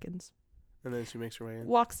 2 seconds. And then she makes her way in.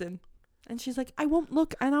 Walks in. And she's like, I won't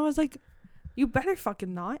look. And I was like, you better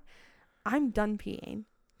fucking not. I'm done peeing.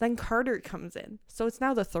 Then Carter comes in. So it's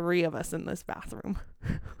now the 3 of us in this bathroom.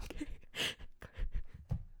 Okay.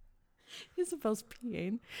 Isabel's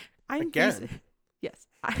peeing. Again? Yes.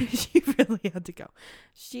 She really had to go.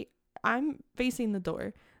 I'm facing the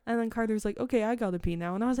door. And then Carter's like, okay, I gotta pee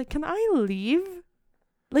now. And I was like, can I leave?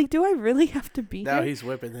 Like, do I really have to be now here? He's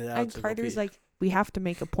whipping it out. And Carter's like, we have to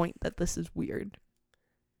make a point that this is weird.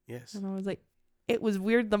 Yes. And I was like, it was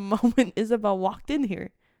weird the moment Isabel walked in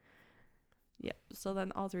here. Yeah. So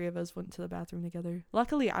then all 3 of us went to the bathroom together.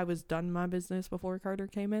 Luckily, I was done my business before Carter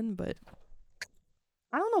came in, but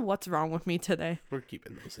I don't know what's wrong with me today. We're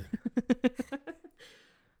keeping those in.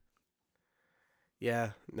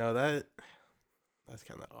 Yeah. No, that's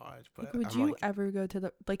kind of odd. But Would you ever go to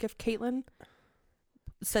the, like, if Caitlyn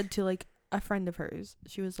said to like a friend of hers,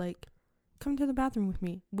 she was like, come to the bathroom with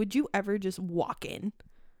me, would you ever just walk in?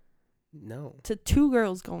 No. To 2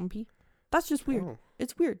 girls going pee? That's just weird. No.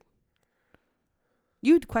 It's weird.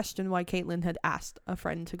 You'd question why Caitlyn had asked a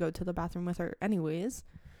friend to go to the bathroom with her anyways.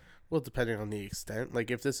 Well, depending on the extent.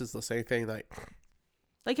 Like, if this is the same thing,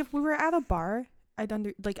 like if we were at a bar,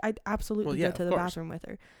 I'd absolutely go to the bathroom with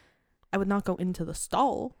her. I would not go into the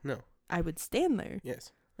stall. No. I would stand there.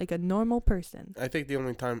 Yes. Like a normal person. I think the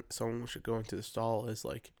only time someone should go into the stall is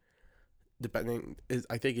like,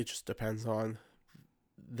 I think it just depends on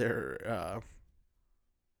their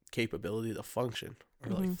capability to function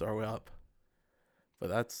or like throw up. But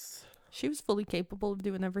that's... She was fully capable of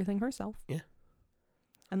doing everything herself. Yeah.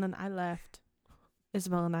 And then I left.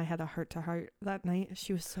 Isabel and I had a heart-to-heart that night.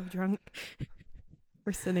 She was so drunk.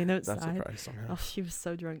 We're sitting outside. That's surprised somehow. Oh, she was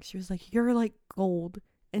so drunk. She was like, you're like gold.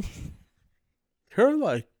 And you're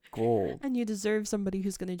like gold. And you deserve somebody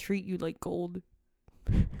who's going to treat you like gold.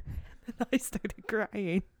 And I started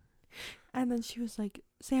crying. And then she was like,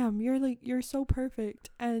 Sam, you're so perfect.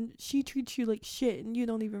 And she treats you like shit and you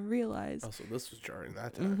don't even realize. Oh, so this was during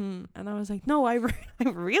that time. And I was like, no, I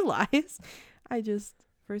realize. I just,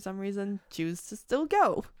 for some reason, choose to still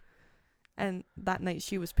go. And that night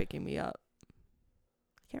she was picking me up.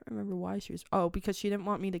 I can't remember why she was. Oh, because she didn't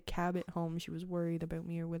want me to cab it home. She was worried about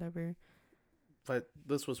me or whatever. But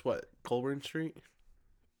this was what? Colburn Street?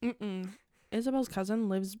 Isabel's cousin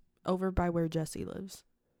lives over by where Jesse lives.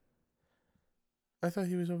 I thought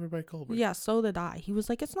he was over by Colburn. Yeah, so did I. He was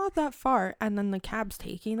like, it's not that far. And then the cab's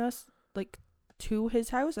taking us, like, to his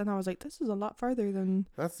house. And I was like, this is a lot farther than...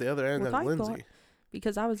 That's the other end of Lindsay.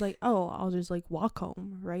 because I was like, oh, I'll just like walk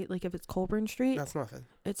home, right? Like if it's Colburn Street, That's nothing.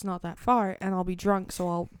 it's not that far, and I'll be drunk, so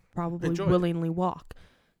I'll probably Enjoy it. willingly walk.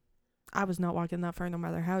 I was not walking that far, no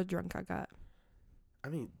matter how drunk I got. I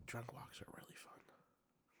mean, drunk walks are really fun.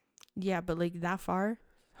 Yeah, but like that far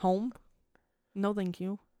home, no, thank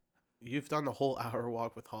you. You've done the whole hour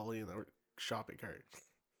walk with Holly in the shopping cart.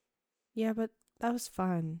 Yeah, but that was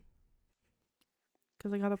fun.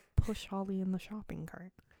 Because I got to push Holly in the shopping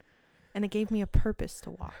cart. And it gave me a purpose to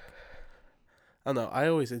walk. I don't know. I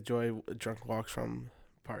always enjoy drunk walks from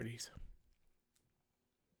parties.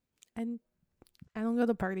 And I don't go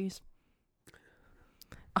to parties.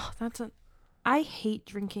 Oh, I hate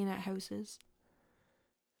drinking at houses.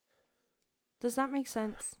 Does that make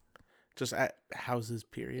sense? Just at houses,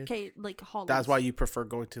 period. Okay, like Holly's. That's why you prefer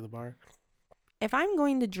going to the bar? If I'm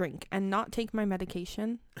going to drink and not take my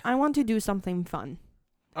medication, I want to do something fun.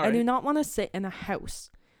 All I right. do not want to sit in a house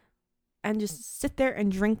and just sit there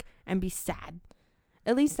and drink and be sad.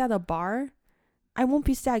 At least at a bar, I won't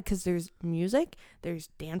be sad because there's music, there's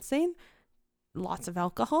dancing, lots of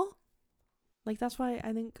alcohol. Like, that's why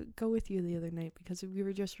I didn't go with you the other night, because we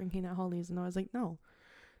were just drinking at Holly's, and I was like, no.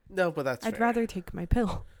 No, but that's I'd fair. rather take my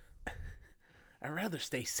pill. I'd rather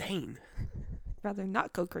stay sane. Rather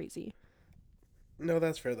not go crazy. No,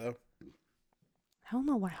 that's fair, though. I don't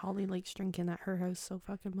know why Holly likes drinking at her house so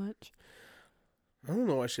fucking much. I don't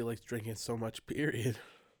know why she likes drinking so much, period.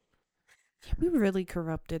 Yeah, we really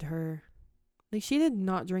corrupted her. Like, she did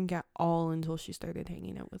not drink at all until she started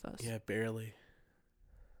hanging out with us. Yeah, barely.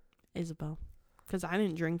 Isabel. Because I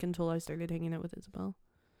didn't drink until I started hanging out with Isabel.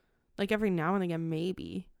 Like, every now and again,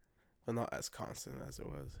 maybe. But not as constant as it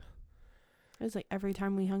was. It was like every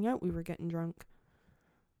time we hung out, we were getting drunk.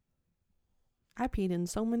 I peed in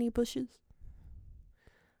so many bushes.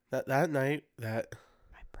 That night, My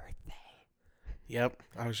birthday. Yep,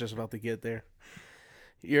 I was just about to get there.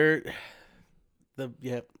 Yep.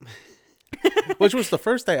 Which was the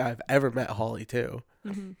first day I've ever met Holly, too.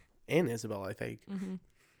 Mm-hmm. And Isabel, I think. Mm-hmm.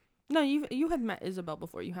 No, you had met Isabel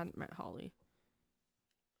before. You hadn't met Holly.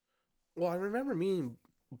 Well, I remember meeting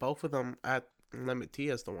both of them at Lemon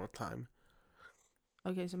Tia's the one time.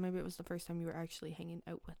 Okay, so maybe it was the first time you were actually hanging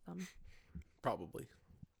out with them. Probably.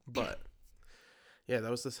 But, yeah, that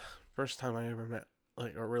was the first time I ever met,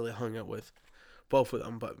 like, or really hung out with both of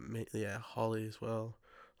them. But, yeah, Holly as well.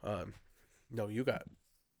 No, you got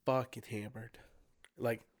fucking hammered.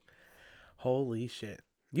 Like, holy shit.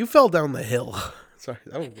 You fell down the hill. Sorry,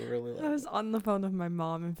 that was really loud. I was on the phone with my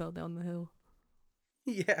mom and fell down the hill.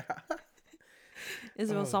 Yeah.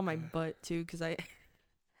 Isabel Oh, saw my God. butt too, because I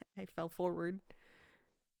fell forward.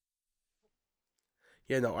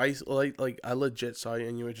 Yeah, no, I legit saw you,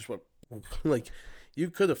 and you just went like you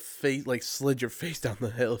could have slid your face down the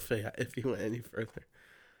hill if you went any further.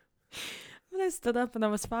 But I stood up and I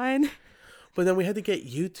was fine. But then we had to get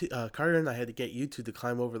you to Carter and I had to get you two to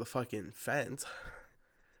climb over the fucking fence.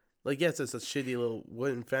 Like, yes, it's a shitty little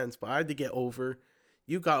wooden fence, but I had to get over.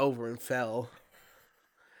 You got over and fell.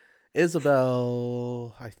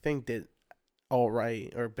 Isabel, I think, did all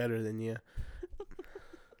right or better than you.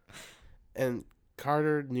 And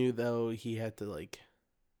Carter knew, though, he had to,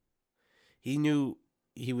 he knew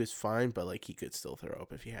he was fine, but, he could still throw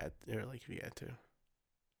up if he had to.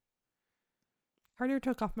 Carter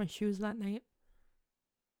took off my shoes that night.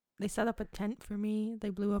 They set up a tent for me.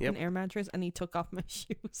 They blew up an air mattress, and he took off my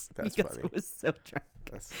shoes. That's because funny. I was so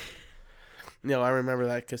drunk. No, I remember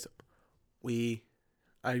that because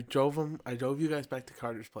I drove you guys back to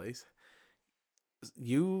Carter's place.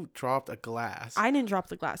 You dropped a glass. I didn't drop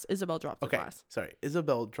the glass. Isabel dropped the Okay, glass. sorry.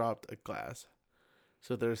 Isabel dropped a glass.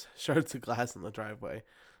 So there's shards of glass in the driveway.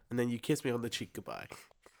 And then you kiss me on the cheek goodbye.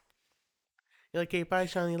 You're like, hey, bye,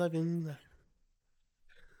 Shawnee, love you.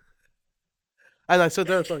 And I stood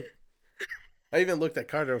there, I was like, I even looked at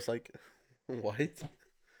Carter, I was like, what?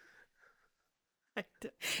 I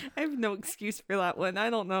have no excuse for that one. I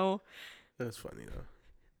don't know. That was funny, though.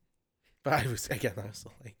 But I was like,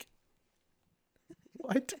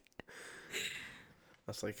 what? I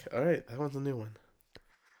was like, all right, that one's a new one.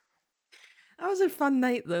 That was a fun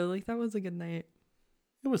night, though. Like, that was a good night.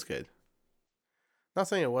 It was good. Not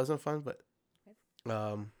saying it wasn't fun, but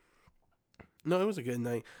no, it was a good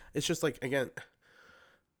night. It's just again,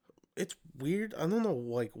 it's weird. I don't know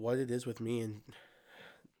what it is with me and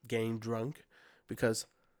getting drunk, because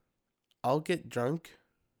I'll get drunk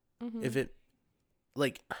if it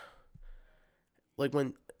like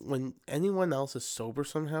when anyone else is sober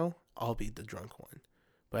somehow, I'll be the drunk one.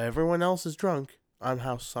 But everyone else is drunk, I'm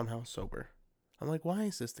somehow sober. I'm like, why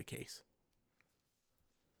is this the case?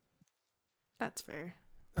 That's fair.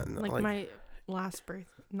 And, My last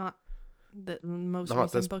birth, not The most Not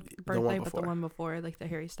recent this- birthday, the one but the before. one before, like the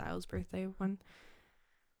Harry Styles birthday one.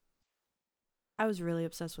 I was really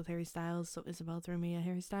obsessed with Harry Styles, so Isabel threw me a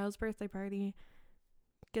Harry Styles birthday party.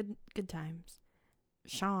 Good times.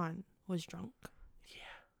 Sean was drunk.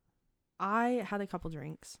 Yeah. I had a couple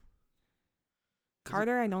drinks.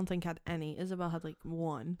 Carter, I don't think, had any. Isabel had like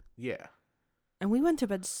one. Yeah. And we went to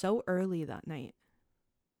bed so early that night.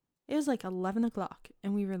 It was like 11 o'clock.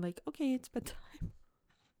 And we were like, okay, it's bedtime.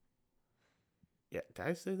 Yeah. Did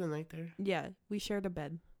I stay the night there? Yeah, we shared a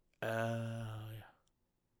bed. Yeah.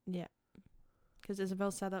 Yeah. Because Isabel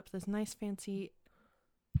set up this nice fancy...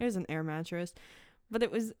 It was an air mattress. But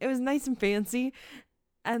it was nice and fancy.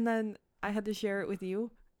 And then I had to share it with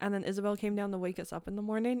you. And then Isabel came down to wake us up in the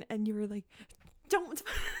morning. And you were like,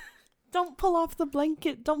 don't pull off the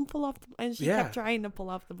blanket. Don't pull off the... And she kept trying to pull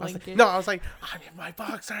off the blanket. I was like, I'm in my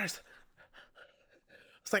boxers.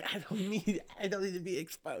 It's like, I don't need to be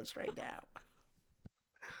exposed right now.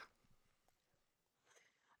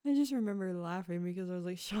 I just remember laughing because I was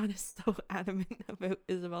like, Sean is so adamant about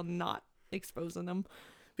Isabel not exposing him.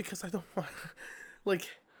 Because I don't want, like,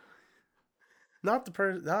 not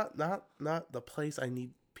the place I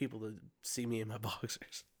need people to see me in my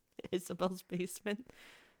boxers. Isabel's basement.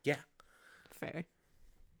 Yeah. Fair.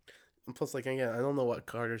 And plus, like, again, I don't know what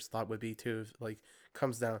Carter's thought would be too. If, like,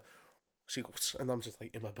 comes down, she goes, and I'm just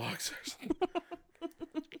like in my boxers.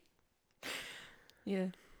 Yeah,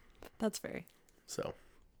 that's fair. So.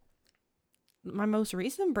 My most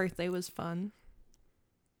recent birthday was fun.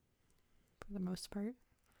 For the most part.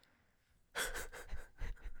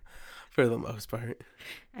 For the most part.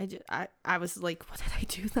 I was like, what did I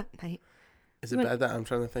do that night? Is it bad that I'm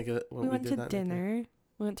trying to think of what we went did to that dinner. night?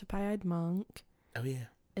 We went to Pie-Eyed Monk. Oh, yeah.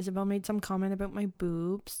 Isabel made some comment about my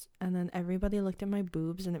boobs, and then everybody looked at my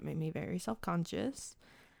boobs, and it made me very self-conscious.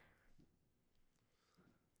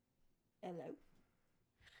 Hello.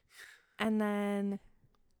 And then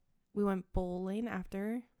we went bowling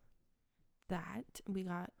after that. We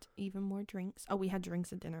got even more drinks. Oh, we had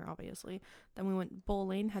drinks at dinner, obviously. Then we went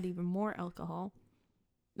bowling, had even more alcohol.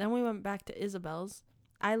 Then we went back to Isabel's.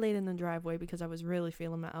 I laid in the driveway because I was really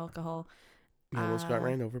feeling my alcohol. You almost got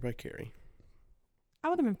ran over by Carrie. I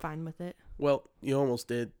would have been fine with it. Well, you almost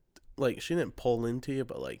did. Like, she didn't pull into you,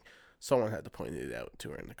 but, like, someone had to point it out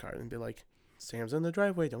to her in the car and be like, Sam's in the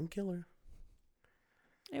driveway, don't kill her.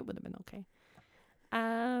 It would have been okay.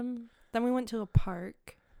 Then we went to a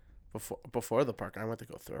park. Before the park, I went to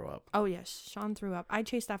go throw up. Oh, yes. Sean threw up. I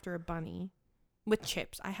chased after a bunny with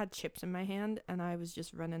chips. I had chips in my hand, and I was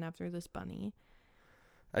just running after this bunny.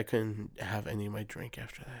 I couldn't have any of my drink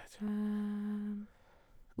after that.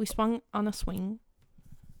 We swung on a swing.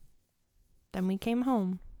 Then we came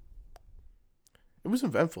home. It was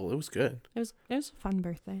eventful. It was good. It was a fun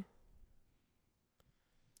birthday.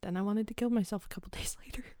 Then I wanted to kill myself a couple days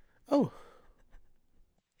later. Oh.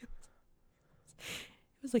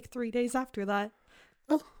 It was like 3 days after that.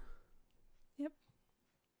 Oh. Yep.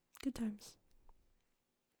 Good times.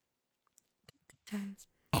 Good times.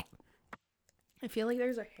 I feel like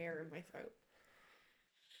there's a hair in my throat.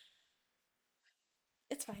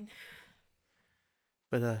 It's fine.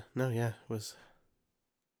 But, no, yeah, it was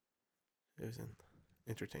an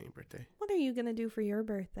entertaining birthday. What are you going to do for your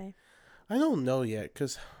birthday? I don't know yet,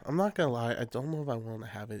 because I'm not going to lie, I don't know if I want to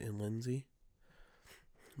have it in Lindsay.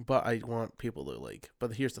 But I want people to, like,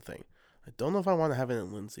 but here's the thing. I don't know if I want to have it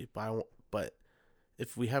in Lindsay, but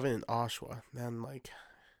if we have it in Oshawa, then, like,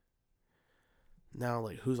 now,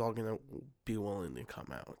 like, who's all going to be willing to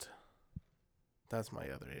come out? That's my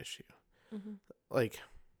other issue. Mm-hmm. Like,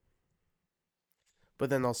 but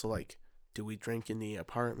then also, like, do we drink in the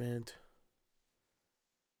apartment?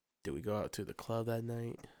 Do we go out to the club that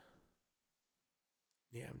night?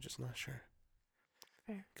 Yeah, I'm just not sure.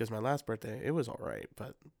 Fair. Because my last birthday, it was all right,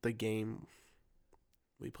 but the game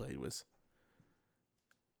we played it was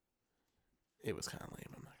kind of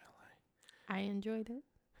lame, I'm not going to lie. I enjoyed it.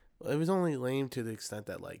 Well, it was only lame to the extent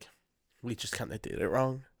that, like, we just kind of did it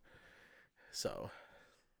wrong. So.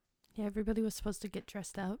 Yeah, everybody was supposed to get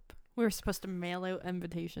dressed up. We were supposed to mail out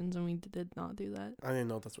invitations, and we did not do that. I didn't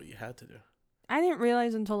know that's what you had to do. I didn't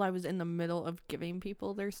realize until I was in the middle of giving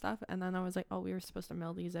people their stuff, and then I was like, oh, we were supposed to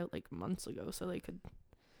mail these out, like, months ago so they could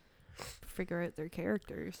figure out their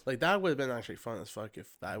characters. Like, that would have been actually fun as fuck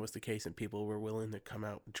if that was the case and people were willing to come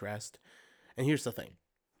out dressed. And here's the thing.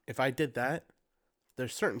 If I did that,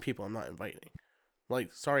 there's certain people I'm not inviting.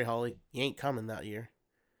 Like, sorry, Holly, you ain't coming that year.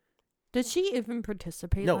 Did she even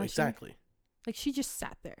participate? No, last exactly. year? Like, she just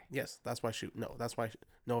sat there. Yes, that's why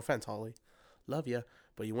no offense, Holly. Love you,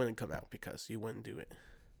 but you wouldn't come out because you wouldn't do it.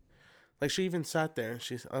 Like, she even sat there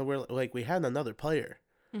and we had another player,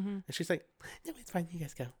 Mm-hmm. And she's like, no, it's fine. You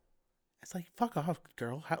guys go. It's like, fuck off,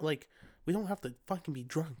 girl. How, like, we don't have to fucking be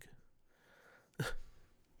drunk.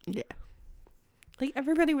 Yeah. Like,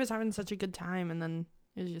 everybody was having such a good time, and then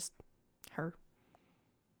it was just her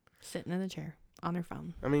sitting in a chair on her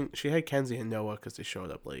phone. I mean, she had Kenzie and Noah because they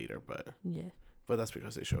showed up later, but Yeah. that's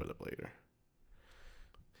because they showed up later.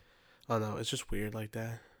 Oh no, it's just weird like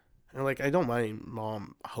that. And like, I don't mind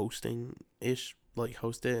mom hosting ish, like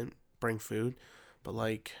host it and bring food, but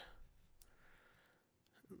like,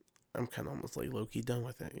 I'm kind of almost like low key done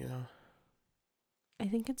with it, you know? I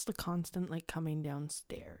think it's the constant, like, coming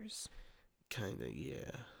downstairs. Kind of,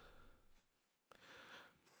 yeah.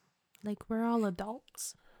 Like, we're all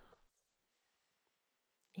adults.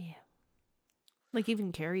 Yeah. Like,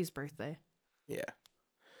 even Carrie's birthday. Yeah.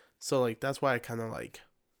 So like, that's why I kind of like,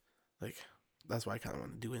 that's why I kind of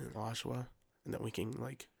want to do it in Oshawa, and then we can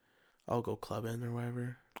like, I'll go clubbing or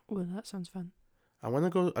whatever. Oh, that sounds fun. I want to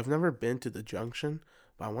go. I've never been to the Junction,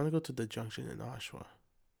 but I want to go to the Junction in Oshawa.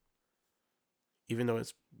 Even though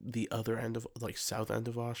it's the other end of like south end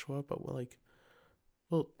of Oshawa, but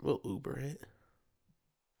we'll Uber it.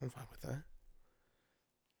 I'm fine with that.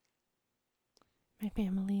 My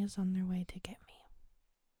family is on their way to get me.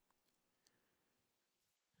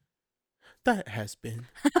 That has been.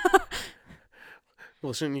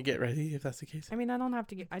 Well, shouldn't you get ready if that's the case? I mean, I don't have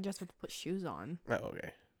to get. I just have to put shoes on. Oh,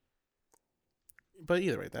 okay. But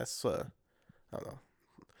either way, that's I don't know.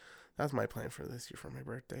 That's my plan for this year for my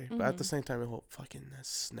birthday. Mm-hmm. But at the same time, it will fucking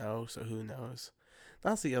snow, so who knows?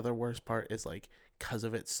 That's the other worst part is like, because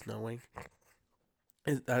of it snowing.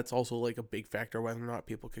 That's also like a big factor whether or not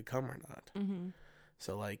people could come or not. Mm-hmm.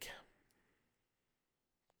 So like,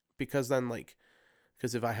 because then like,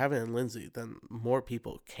 because if I have it in Lindsay, then more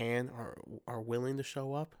people can or are willing to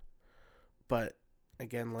show up. But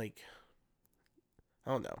again, like, I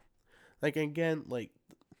don't know. Like again, like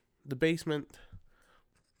the basement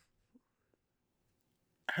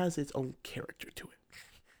has its own character to it.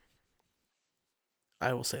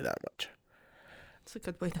 I will say that much. That's a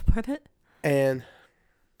good way to put it. And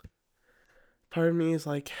part of me is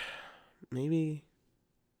like, maybe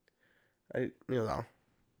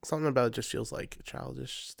something about it just feels like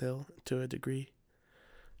childish still to a degree.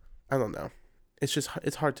 I don't know.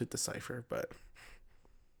 It's hard to decipher, but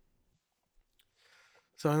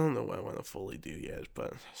so I don't know what I want to fully do yet.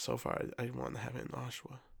 But so far, I want to have it in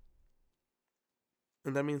Oshawa,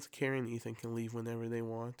 and that means Carrie and Ethan can leave whenever they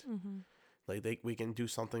want. Mm-hmm. Like we can do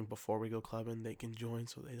something before we go clubbing. They can join,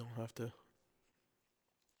 so they don't have to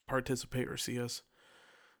participate or see us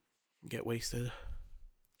get wasted.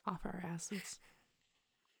 Off our asses.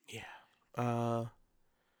 Yeah. That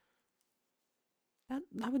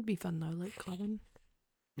would be fun though, like clubbing.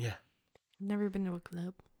 Yeah. Never been to a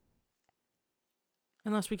club.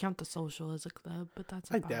 Unless we count the social as a club, but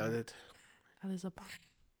that's a I bar. doubt it. That is a bar.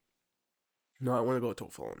 No, I want to go to a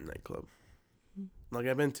full nightclub. Mm-hmm. Like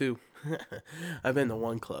I've been to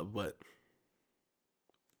one club, but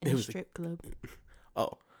In a strip club.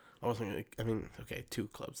 Oh, I was thinking. I mean, okay, 2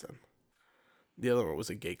 clubs then. The other one was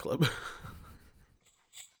a gay club.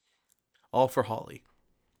 All for Holly.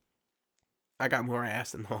 I got more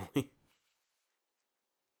ass than Holly.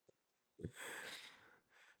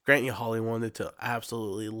 Grant you, Holly wanted to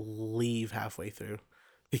absolutely leave halfway through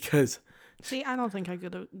because. See, I don't think I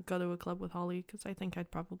could go to a club with Holly because I think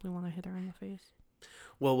I'd probably want to hit her in the face.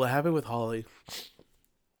 Well, what happened with Holly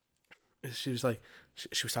is she was like,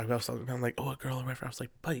 she was talking about something. I'm like, oh, a girl or whatever. I was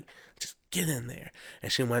like, buddy, just get in there.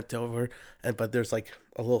 And she went over, but there's like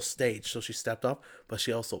a little stage. So she stepped up, but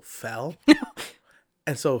she also fell.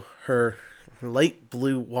 And so her light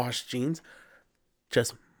blue wash jeans,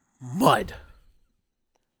 just mud.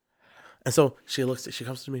 And so she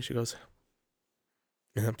comes to me, she goes,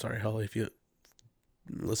 and I'm sorry, Holly, if you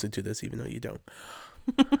listen to this, even though you don't.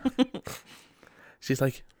 She's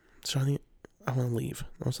like, Johnny, I want to leave.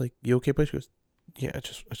 I was like, you okay, buddy? She goes, yeah, I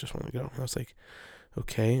just want to go. And I was like,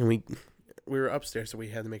 okay. And we were upstairs, so we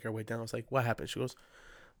had to make our way down. I was like, what happened? She goes,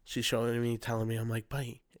 she's showing me, telling me. I'm like,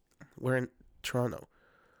 buddy, we're in Toronto.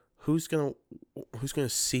 Who's gonna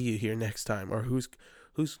see you here next time, or who's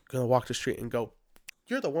gonna walk the street and go,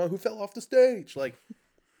 you're the one who fell off the stage? Like,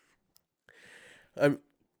 I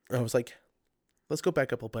was like, let's go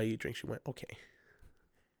back up. I'll buy you a drink. She went, okay.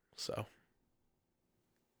 So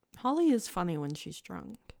Holly is funny when she's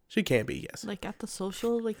drunk. she can be, yes. Like at the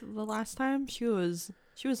social, like the last time, she was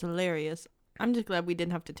hilarious. I'm just glad we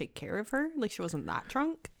didn't have to take care of her. Like she wasn't that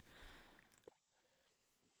drunk.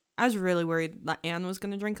 I was really worried that Anne was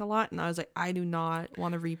going to drink a lot, and I was like, I do not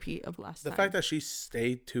want a repeat of last time. The fact that she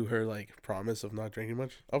stayed to her like promise of not drinking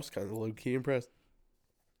much, I was kind of low key impressed.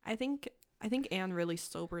 I think I think Anne really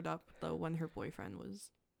sobered up though when her boyfriend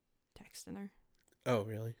was texting her. Oh,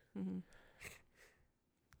 really? Mm-hmm.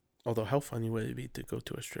 Although, how funny would it be to go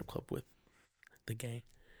to a strip club with the gang?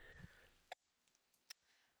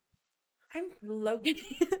 I'm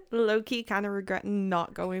low key kind of regretting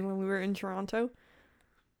not going when we were in Toronto.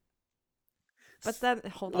 But then,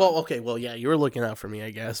 hold on. Well, okay, well, yeah, you were looking out for me,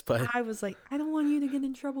 I guess, but I was like, I don't want you to get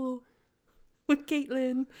in trouble with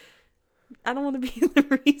Caitlin. I don't want to be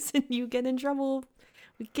the reason you get in trouble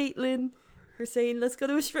with Caitlin for saying, let's go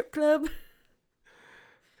to a strip club.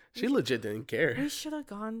 she legit didn't care. We should have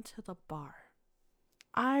gone to the bar.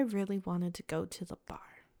 I really wanted to go to the bar.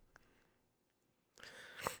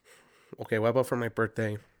 Okay, what about for my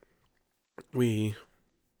birthday? We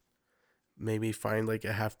maybe find like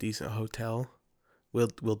a half decent hotel. We'll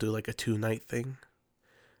do like a 2-night thing.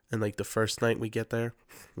 And like the first night we get there,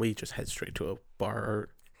 we just head straight to a bar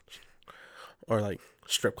or like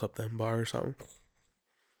strip club then bar or something.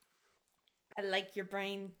 I like your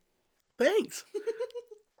brain. Thanks.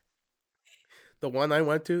 The one I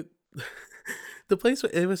went to, the place,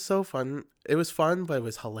 it was so fun. It was fun, but it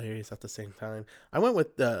was hilarious at the same time. I went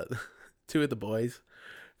with the 2 of the boys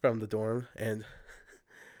from the dorm, and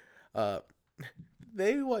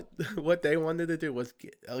they what they wanted to do was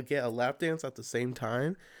get a lap dance at the same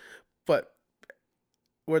time, but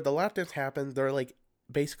where the lap dance happened, they're like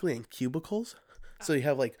basically in cubicles, so you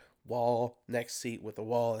have like wall next seat with a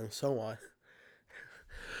wall and so on.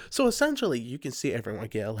 So essentially, you can see everyone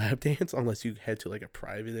get a lap dance unless you head to like a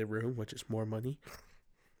private room, which is more money.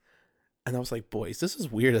 And I was like, boys, this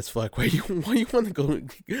is weird as fuck. Why you want to go? Why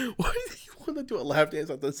do you want to do a lap dance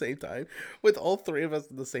at the same time with all 3 of us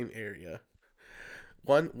in the same area?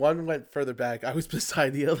 One went further back. I was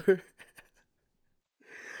beside the other,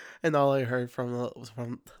 and all I heard from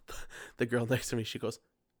the girl next to me, she goes,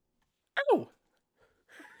 "Ow!"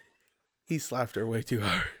 He slapped her way too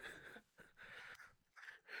hard,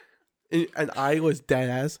 and I was dead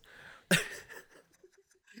ass.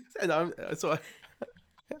 And I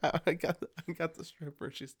got the stripper.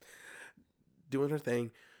 She's doing her thing,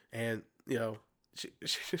 and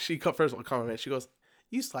she got first of all comment. She goes,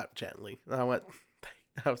 "You slap gently," and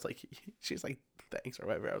I was like, she's like, "Thanks" or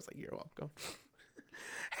whatever. I was like, "You're welcome."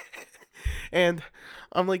 And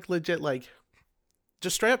I'm like legit like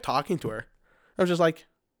just straight up talking to her. I was like,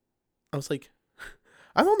 I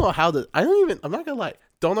don't know how I'm not gonna lie,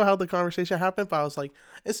 don't know how the conversation happened, but I was like,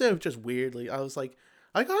 instead of just weirdly, I was like,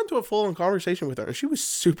 I got into a full on conversation with her, and she was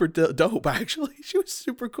super dope. Actually, she was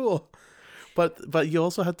super cool. But you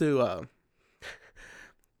also have to.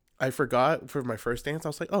 I forgot for my first dance. I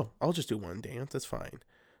was like, oh, I'll just do one dance. That's fine.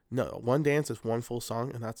 No, one dance is one full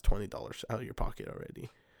song, and that's $20 out of your pocket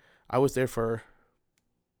already. I was there for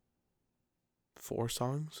 4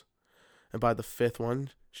 songs, and by the 5th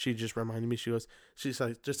one, she just reminded me. She's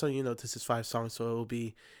like, just so you know, this is 5 songs, so it will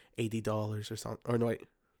be $80 or something. Or no, wait.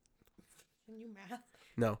 Can you math?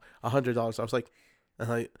 No, $100. I was like,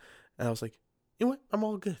 and I was like, you know what? I'm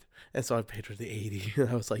all good. And so I paid her the 80. And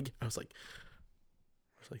I was like, I've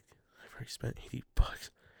already spent $80.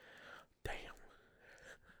 Damn.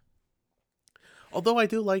 Although I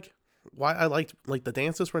do like, why I liked, like the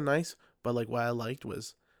dances were nice, but like what I liked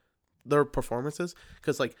was their performances,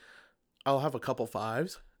 because like I'll have a couple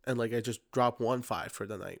 5s and like I just drop 1 5 for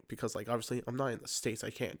the night, because like obviously I'm not in the States. I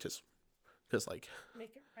can't just, because like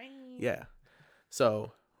Make it rain. yeah.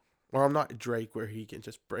 So, or I'm not Drake where he can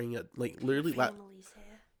just bring it like literally. Family's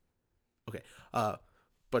here. Okay.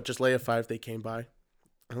 But just lay a 5, they came by.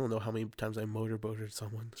 I don't know how many times I motorboated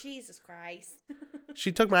someone. Jesus Christ.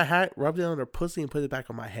 She took my hat, rubbed it on her pussy, and put it back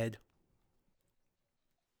on my head.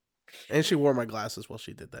 And she wore my glasses while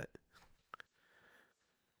she did that.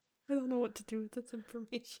 I don't know what to do with this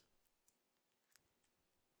information.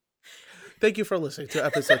 Thank you for listening to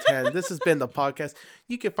episode 10. This has been the podcast.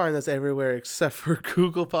 You can find us everywhere except for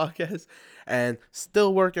Google Podcasts, and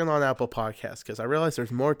still working on Apple Podcasts, because I realize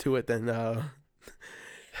there's more to it than I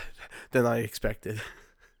expected.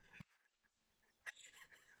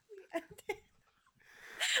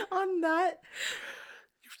 On that,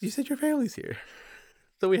 You said your family's here,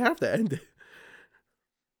 so we have to end it.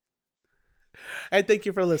 And thank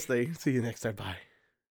you for listening. See you next time. Bye.